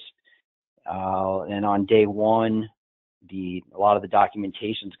players, and on day one, a lot of the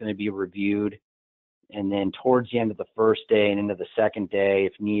documentation is going to be reviewed, and then towards the end of the first day and into the second day,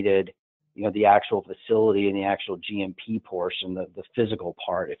 if needed, the actual facility and the actual GMP portion, the physical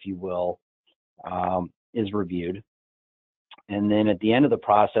part, if you will, is reviewed. And then at the end of the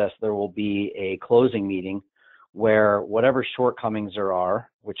process, there will be a closing meeting where whatever shortcomings there are,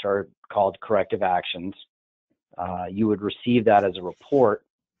 which are called corrective actions, you would receive that as a report.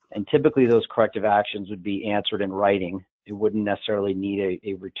 And typically those corrective actions would be answered in writing. It wouldn't necessarily need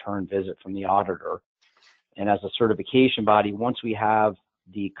a return visit from the auditor. And as a certification body, once we have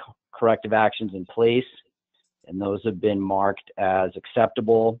the corrective actions in place and those have been marked as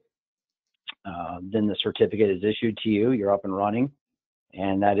acceptable, then the certificate is issued to you, you're up and running,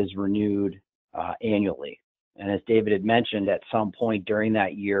 and that is renewed annually. And as David had mentioned, at some point during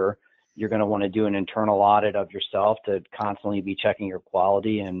that year, you're going to want to do an internal audit of yourself to constantly be checking your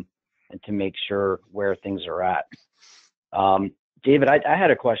quality and to make sure where things are at. David, I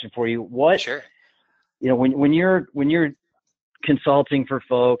had a question for you. Sure. When you're consulting for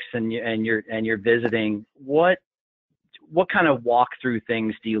folks and you're visiting, what kind of walkthrough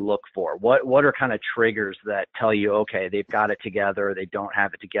things do you look for? What are kind of triggers that tell you, okay, they've got it together, they don't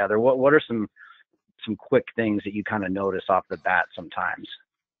have it together? What are some quick things that you kind of notice off the bat sometimes?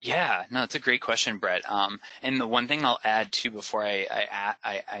 Yeah, no, it's a great question, Brett. And the one thing I'll add too before I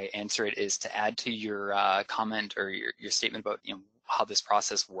answer it is to add to your comment or your statement about how this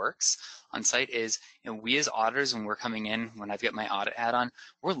process works on site is we as auditors, when we're coming in, when I've got my audit hat on,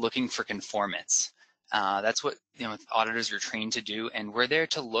 we're looking for conformance. That's what auditors are trained to do, and we're there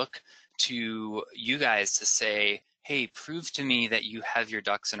to look to you guys to say, hey, prove to me that you have your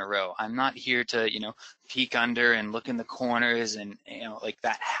ducks in a row. I'm not here to peek under and look in the corners, and like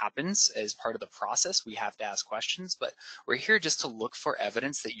that happens as part of the process. We have to ask questions, but we're here just to look for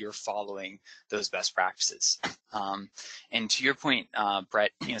evidence that you're following those best practices. And to your point,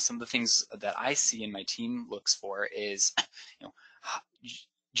 Brett, some of the things that I see and my team looks for is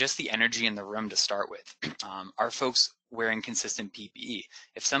just the energy in the room to start with. Are folks wearing consistent PPE?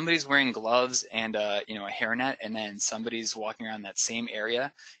 If somebody's wearing gloves and a hairnet, and then somebody's walking around that same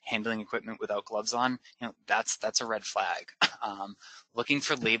area handling equipment without gloves on, that's a red flag. Looking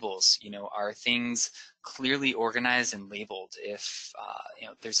for labels. Are things clearly organized and labeled? If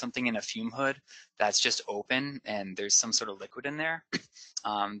there's something in a fume hood that's just open and there's some sort of liquid in there,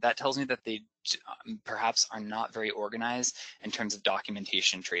 that tells me that they perhaps are not very organized in terms of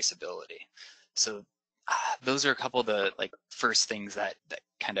documentation traceability. So those are a couple of the first things that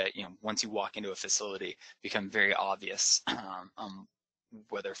kind of once you walk into a facility become very obvious,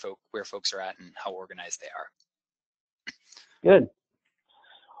 where folks are at and how organized they are. Good.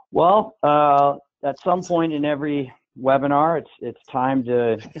 Well, at some point in every webinar, it's time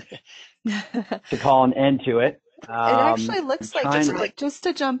to call an end to it. It actually looks like, just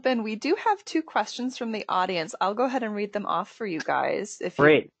to jump in, we do have 2 questions from the audience. I'll go ahead and read them off for you guys. If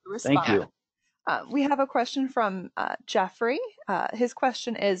Great. You respond. Thank you. We have a question from Jeffrey. His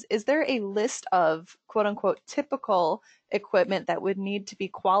question is there a list of quote unquote typical equipment that would need to be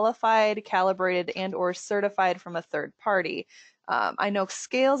qualified, calibrated, and or certified from a third party? I know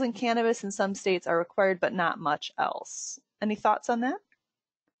scales in cannabis in some states are required, but not much else. Any thoughts on that?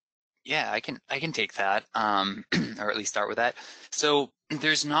 Yeah, I can take that, or at least start with that. So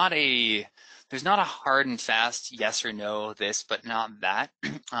there's not a hard and fast yes or no this, but not that.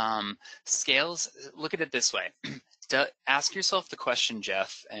 Scales, look at it this way. Ask yourself the question,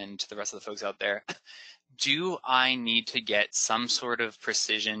 Jeff, and to the rest of the folks out there, do I need to get some sort of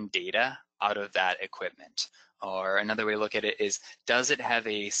precision data out of that equipment? Or another way to look at it is, does it have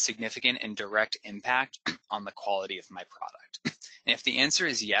a significant and direct impact on the quality of my product? And if the answer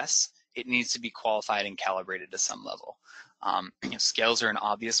is yes, it needs to be qualified and calibrated to some level. Scales are an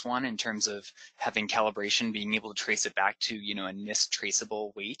obvious one in terms of having calibration, being able to trace it back to, a NIST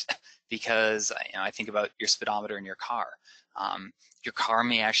traceable weight, because I think about your speedometer in your car. Your car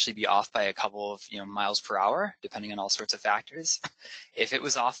may actually be off by a couple of miles per hour, depending on all sorts of factors. If it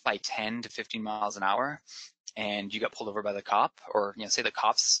was off by 10 to 15 miles an hour, and you got pulled over by the cop, or say the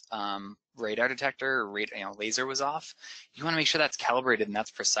cop's radar detector or laser was off, you want to make sure that's calibrated and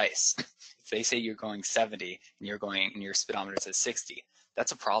that's precise. If they say you're going 70 and your speedometer says 60,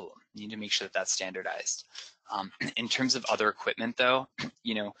 that's a problem. You need to make sure that that's standardized. In terms of other equipment, though,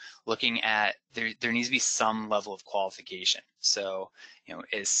 looking at there needs to be some level of qualification. So,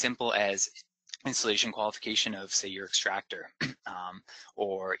 as simple as installation qualification of, say, your extractor,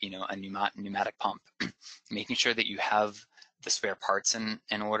 or a pneumatic pump, making sure that you have the spare parts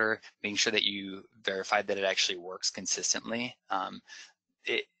in order, making sure that you verify that it actually works consistently.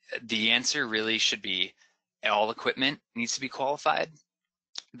 The answer really should be all equipment needs to be qualified.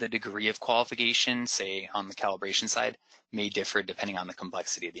 The degree of qualification, say on the calibration side, may differ depending on the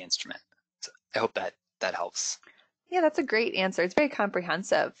complexity of the instrument. So I hope that helps. Yeah, that's a great answer. It's very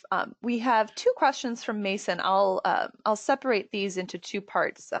comprehensive. We have two questions from Mason. I'll separate these into two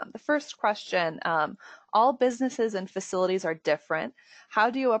parts. The first question, all businesses and facilities are different. How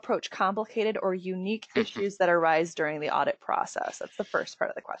do you approach complicated or unique issues that arise during the audit process? That's the first part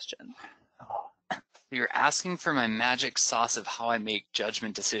of the question. You're asking for my magic sauce of how I make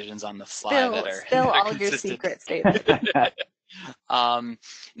judgment decisions on the fly that are all consistent. Your secrets, David.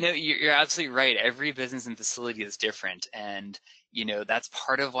 No, you're absolutely right. Every business and facility is different, and that's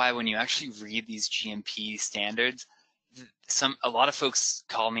part of why when you actually read these GMP standards, a lot of folks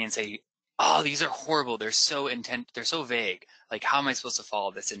call me and say, "Oh, these are horrible. They're so they're so vague. Like, how am I supposed to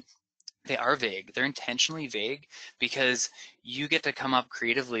follow this?" And they are vague. They're intentionally vague because you get to come up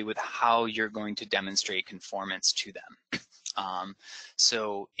creatively with how you're going to demonstrate conformance to them.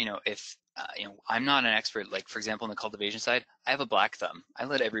 So, if I'm not an expert, like for example, in the cultivation side, I have a black thumb. I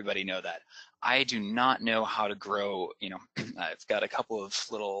let everybody know that. I do not know how to grow, I've got a couple of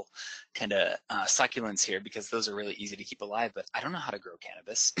little kind of succulents here because those are really easy to keep alive, but I don't know how to grow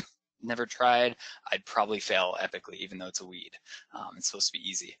cannabis. Never tried. I'd probably fail epically, even though it's a weed. It's supposed to be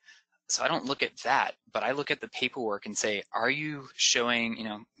easy. So I don't look at that, but I look at the paperwork and say, are you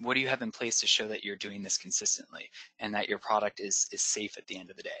showing, what do you have in place to show that you're doing this consistently and that your product is safe at the end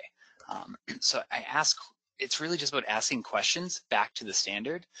of the day? So I ask, it's really just about asking questions back to the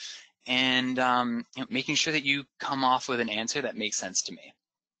standard and making sure that you come off with an answer that makes sense to me.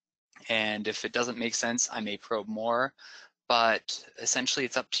 And if it doesn't make sense, I may probe more, but essentially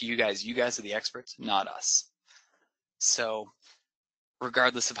it's up to you guys. You guys are the experts, not us. So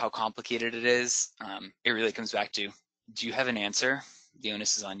regardless of how complicated it is, it really comes back to, do you have an answer? The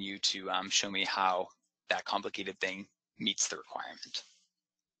onus is on you to show me how that complicated thing meets the requirement.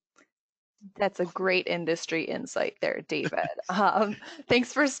 That's a great industry insight there, David.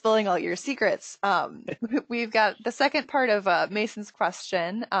 Thanks for spilling all your secrets. We've got the second part of Mason's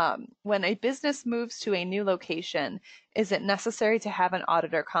question. When a business moves to a new location, is it necessary to have an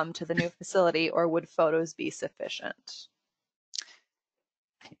auditor come to the new facility, or would photos be sufficient?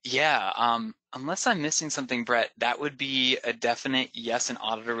 Yeah, unless I'm missing something, Brett, that would be a definite yes, an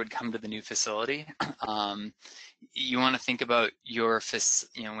auditor would come to the new facility. You want to think about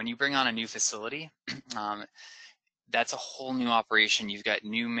when you bring on a new facility, that's a whole new operation. You've got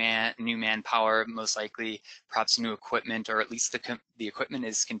new manpower, most likely, perhaps new equipment, or at least the equipment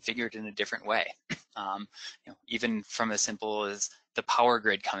is configured in a different way. Even from as simple as the power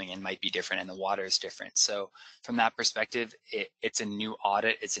grid coming in might be different and the water is different. So from that perspective, it's a new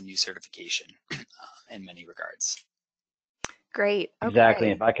audit, it's a new certification in many regards. Great. Okay. Exactly.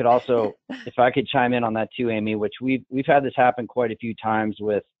 If I could chime in on that too, Amy, which we've had this happen quite a few times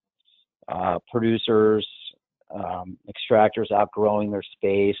with producers, extractors outgrowing their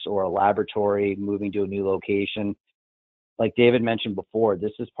space, or a laboratory moving to a new location. Like David mentioned before,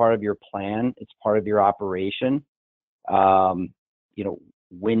 this is part of your plan. It's part of your operation.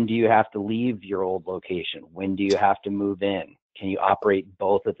 When do you have to leave your old location? When do you have to move in? Can you operate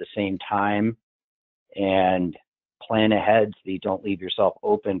both at the same time? And plan ahead so that you don't leave yourself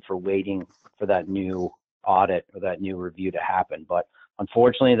open for waiting for that new audit or that new review to happen. But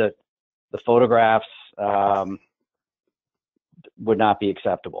unfortunately, the photographs would not be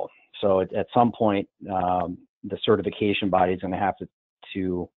acceptable. So at some point, the certification body is going to have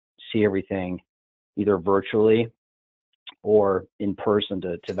to see everything either virtually or in person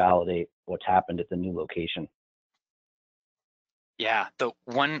to validate what's happened at the new location. Yeah,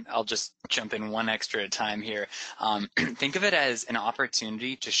 I'll just jump in one extra at a time here. Think of it as an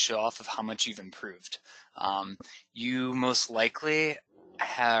opportunity to show off of how much you've improved. You most likely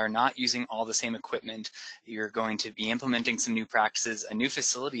are not using all the same equipment. You're going to be implementing some new practices. A new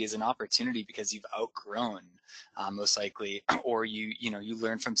facility is an opportunity because you've outgrown, most likely, or you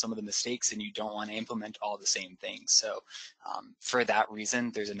learn from some of the mistakes and you don't want to implement all the same things. So for that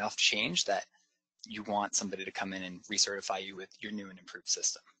reason, there's enough change that you want somebody to come in and recertify you with your new and improved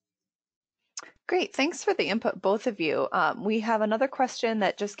system. Great, thanks for the input, both of you. We have another question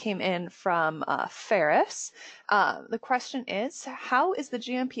that just came in from Ferris. The question is, how is the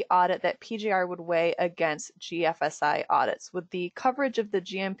GMP audit that PJR would weigh against GFSI audits? Would the coverage of the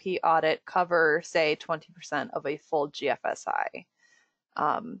GMP audit cover, say, 20% of a full GFSI?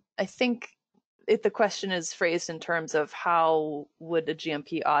 I think the question is phrased in terms of how would a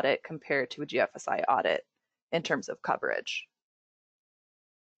GMP audit compare to a GFSI audit in terms of coverage?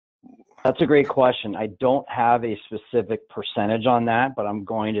 That's a great question. I don't have a specific percentage on that, but I'm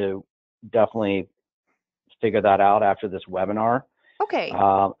going to definitely figure that out after this webinar. Okay.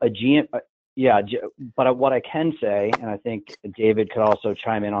 But what I can say, and I think David could also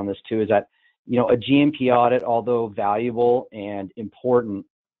chime in on this too, is that a GMP audit, although valuable and important,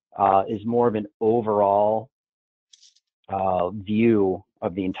 is more of an overall view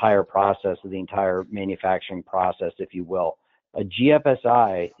of the entire process, of the entire manufacturing process, if you will. A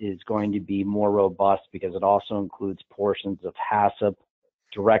GFSI is going to be more robust because it also includes portions of HACCP,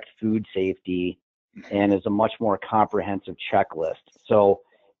 direct food safety, and is a much more comprehensive checklist. So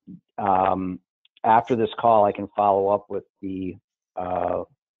after this call, I can follow up with the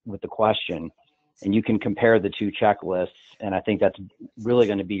question, and you can compare the two checklists. And I think that's really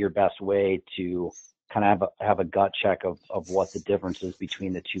going to be your best way to kind of have a gut check of what the differences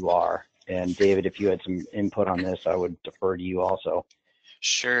between the two are. And David, if you had some input on this, I would defer to you also.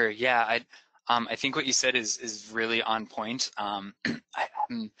 Sure. Yeah. I think what you said is really on point. I'm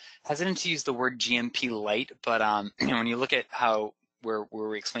hesitant to use the word GMP light, but when you look at where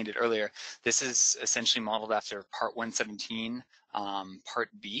we explained it earlier, this is essentially modeled after Part 117, Part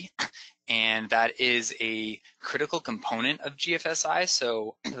B, and that is a critical component of GFSI.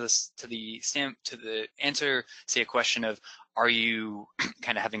 So to answer, say, a question of, are you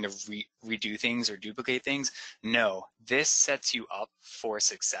kind of having to redo things or duplicate things? No, this sets you up for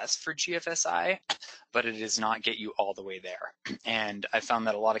success for GFSI, but it does not get you all the way there. And I found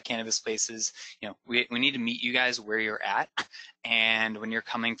that a lot of cannabis places, we need to meet you guys where you're at. And when you're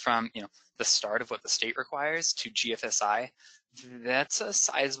coming from, the start of what the state requires to GFSI, that's a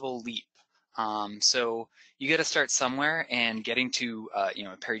sizable leap. So you got to start somewhere, and getting to a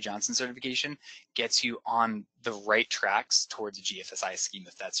Perry Johnson certification gets you on the right tracks towards a GFSI scheme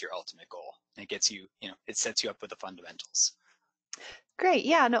if that's your ultimate goal. And it gets you, it sets you up with the fundamentals. Great.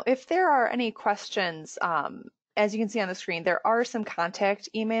 Yeah, no, if there are any questions, as you can see on the screen, there are some contact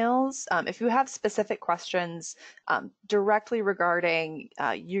emails. If you have specific questions directly regarding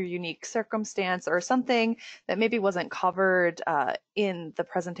your unique circumstance or something that maybe wasn't covered in the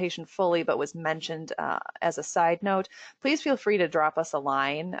presentation fully but was mentioned as a side note, please feel free to drop us a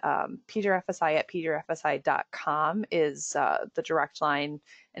line. PJRFSI@PJRFSI.com is the direct line,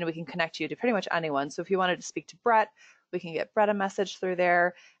 and we can connect you to pretty much anyone. So if you wanted to speak to Brett, we can get Brett a message through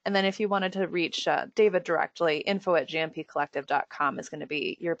there. And then if you wanted to reach David directly, info@gmpcollective.com is going to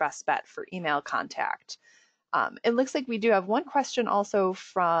be your best bet for email contact. It looks like we do have one question also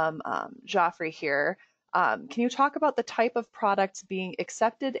from Joffrey here. Can you talk about the type of products being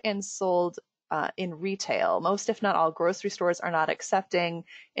accepted and sold in retail? Most, if not all, grocery stores are not accepting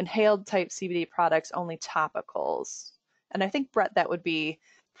inhaled type CBD products, only topicals. And I think, Brett, that would be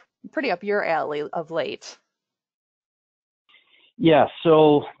pretty up your alley of late. Yeah,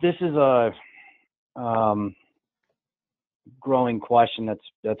 so this is a growing question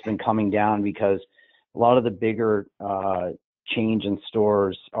that's been coming down because a lot of the bigger chains and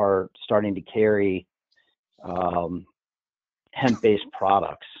stores are starting to carry hemp-based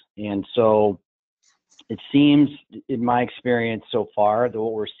products. And so it seems, in my experience so far, that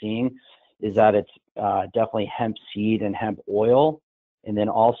what we're seeing is that it's definitely hemp seed and hemp oil. And then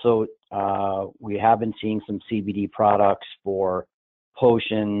also we have been seeing some CBD products for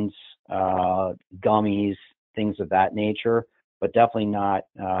potions, gummies, things of that nature, but definitely not,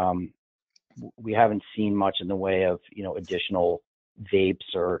 we haven't seen much in the way of, additional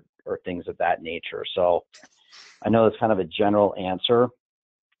vapes or things of that nature. So I know that's kind of a general answer,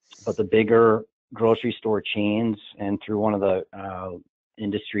 but the bigger grocery store chains and through one of the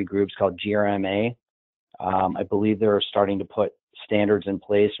industry groups called GRMA, I believe they're starting to put standards in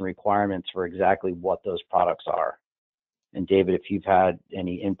place and requirements for exactly what those products are. And David, if you've had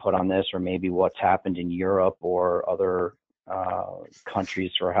any input on this, or maybe what's happened in Europe or other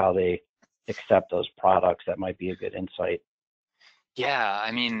countries for how they accept those products, that might be a good insight. Yeah,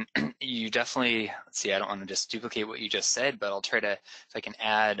 I mean, you definitely, let's see, I don't want to just duplicate what you just said, but I'll try to, if I can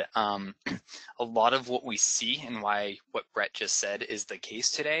add, a lot of what we see and why what Brett just said is the case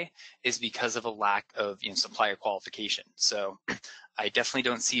today is because of a lack of, supplier qualification. So I definitely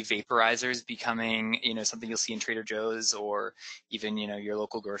don't see vaporizers becoming, something you'll see in Trader Joe's or even, your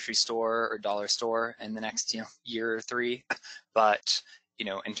local grocery store or dollar store in the next, year or three. But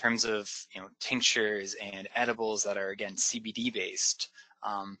in terms of, tinctures and edibles that are, again, CBD based,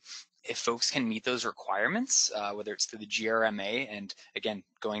 if folks can meet those requirements, whether it's through the GRMA, and again,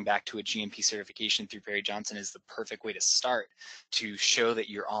 going back to a GMP certification through Perry Johnson is the perfect way to start to show that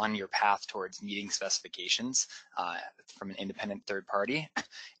you're on your path towards meeting specifications from an independent third party,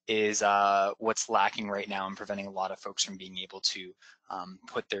 is what's lacking right now and preventing a lot of folks from being able to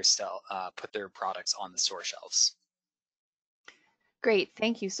put their products on the store shelves. Great.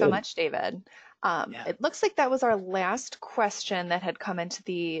 Thank you so Good. much, David. Yeah. It looks like that was our last question that had come into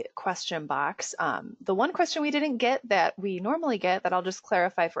the question box. The one question we didn't get that we normally get that I'll just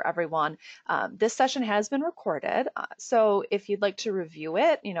clarify for everyone, this session has been recorded. So if you'd like to review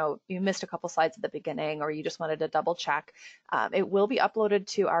it, you missed a couple slides at the beginning or you just wanted to double check, it will be uploaded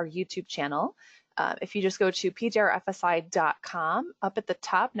to our YouTube channel. If you just go to PJRFSI.com, up at the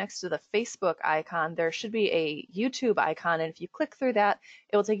top next to the Facebook icon, there should be a YouTube icon. And if you click through that,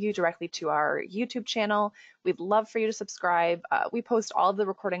 it will take you directly to our YouTube channel. We'd love for you to subscribe. We post all of the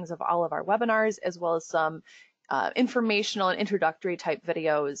recordings of all of our webinars, as well as some informational and introductory type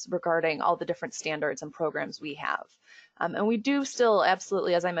videos regarding all the different standards and programs we have. And we do still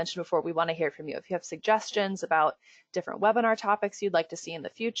absolutely, as I mentioned before, we want to hear from you. If you have suggestions about different webinar topics you'd like to see in the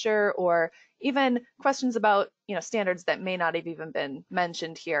future, or even questions about standards that may not have even been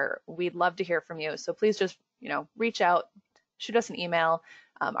mentioned here, we'd love to hear from you. So please just reach out, shoot us an email.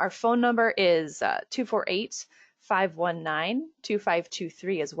 Our phone number is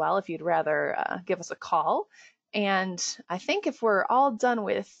 248-519-2523 as well if you'd rather give us a call. And I think if we're all done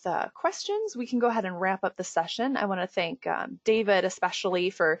with questions, we can go ahead and wrap up the session. I want to thank David especially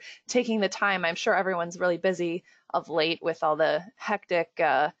for taking the time. I'm sure everyone's really busy of late with all the hectic,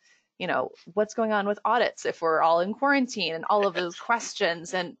 what's going on with audits if we're all in quarantine and all of those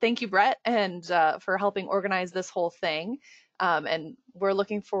questions. And thank you, Brett, and for helping organize this whole thing. And we're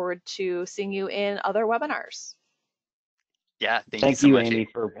looking forward to seeing you in other webinars. Yeah, thank you Thank so you, much. Amy,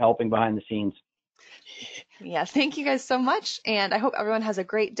 for helping behind the scenes. Yeah, thank you guys so much. And I hope everyone has a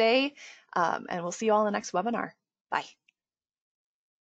great day. And we'll see you all in the next webinar. Bye.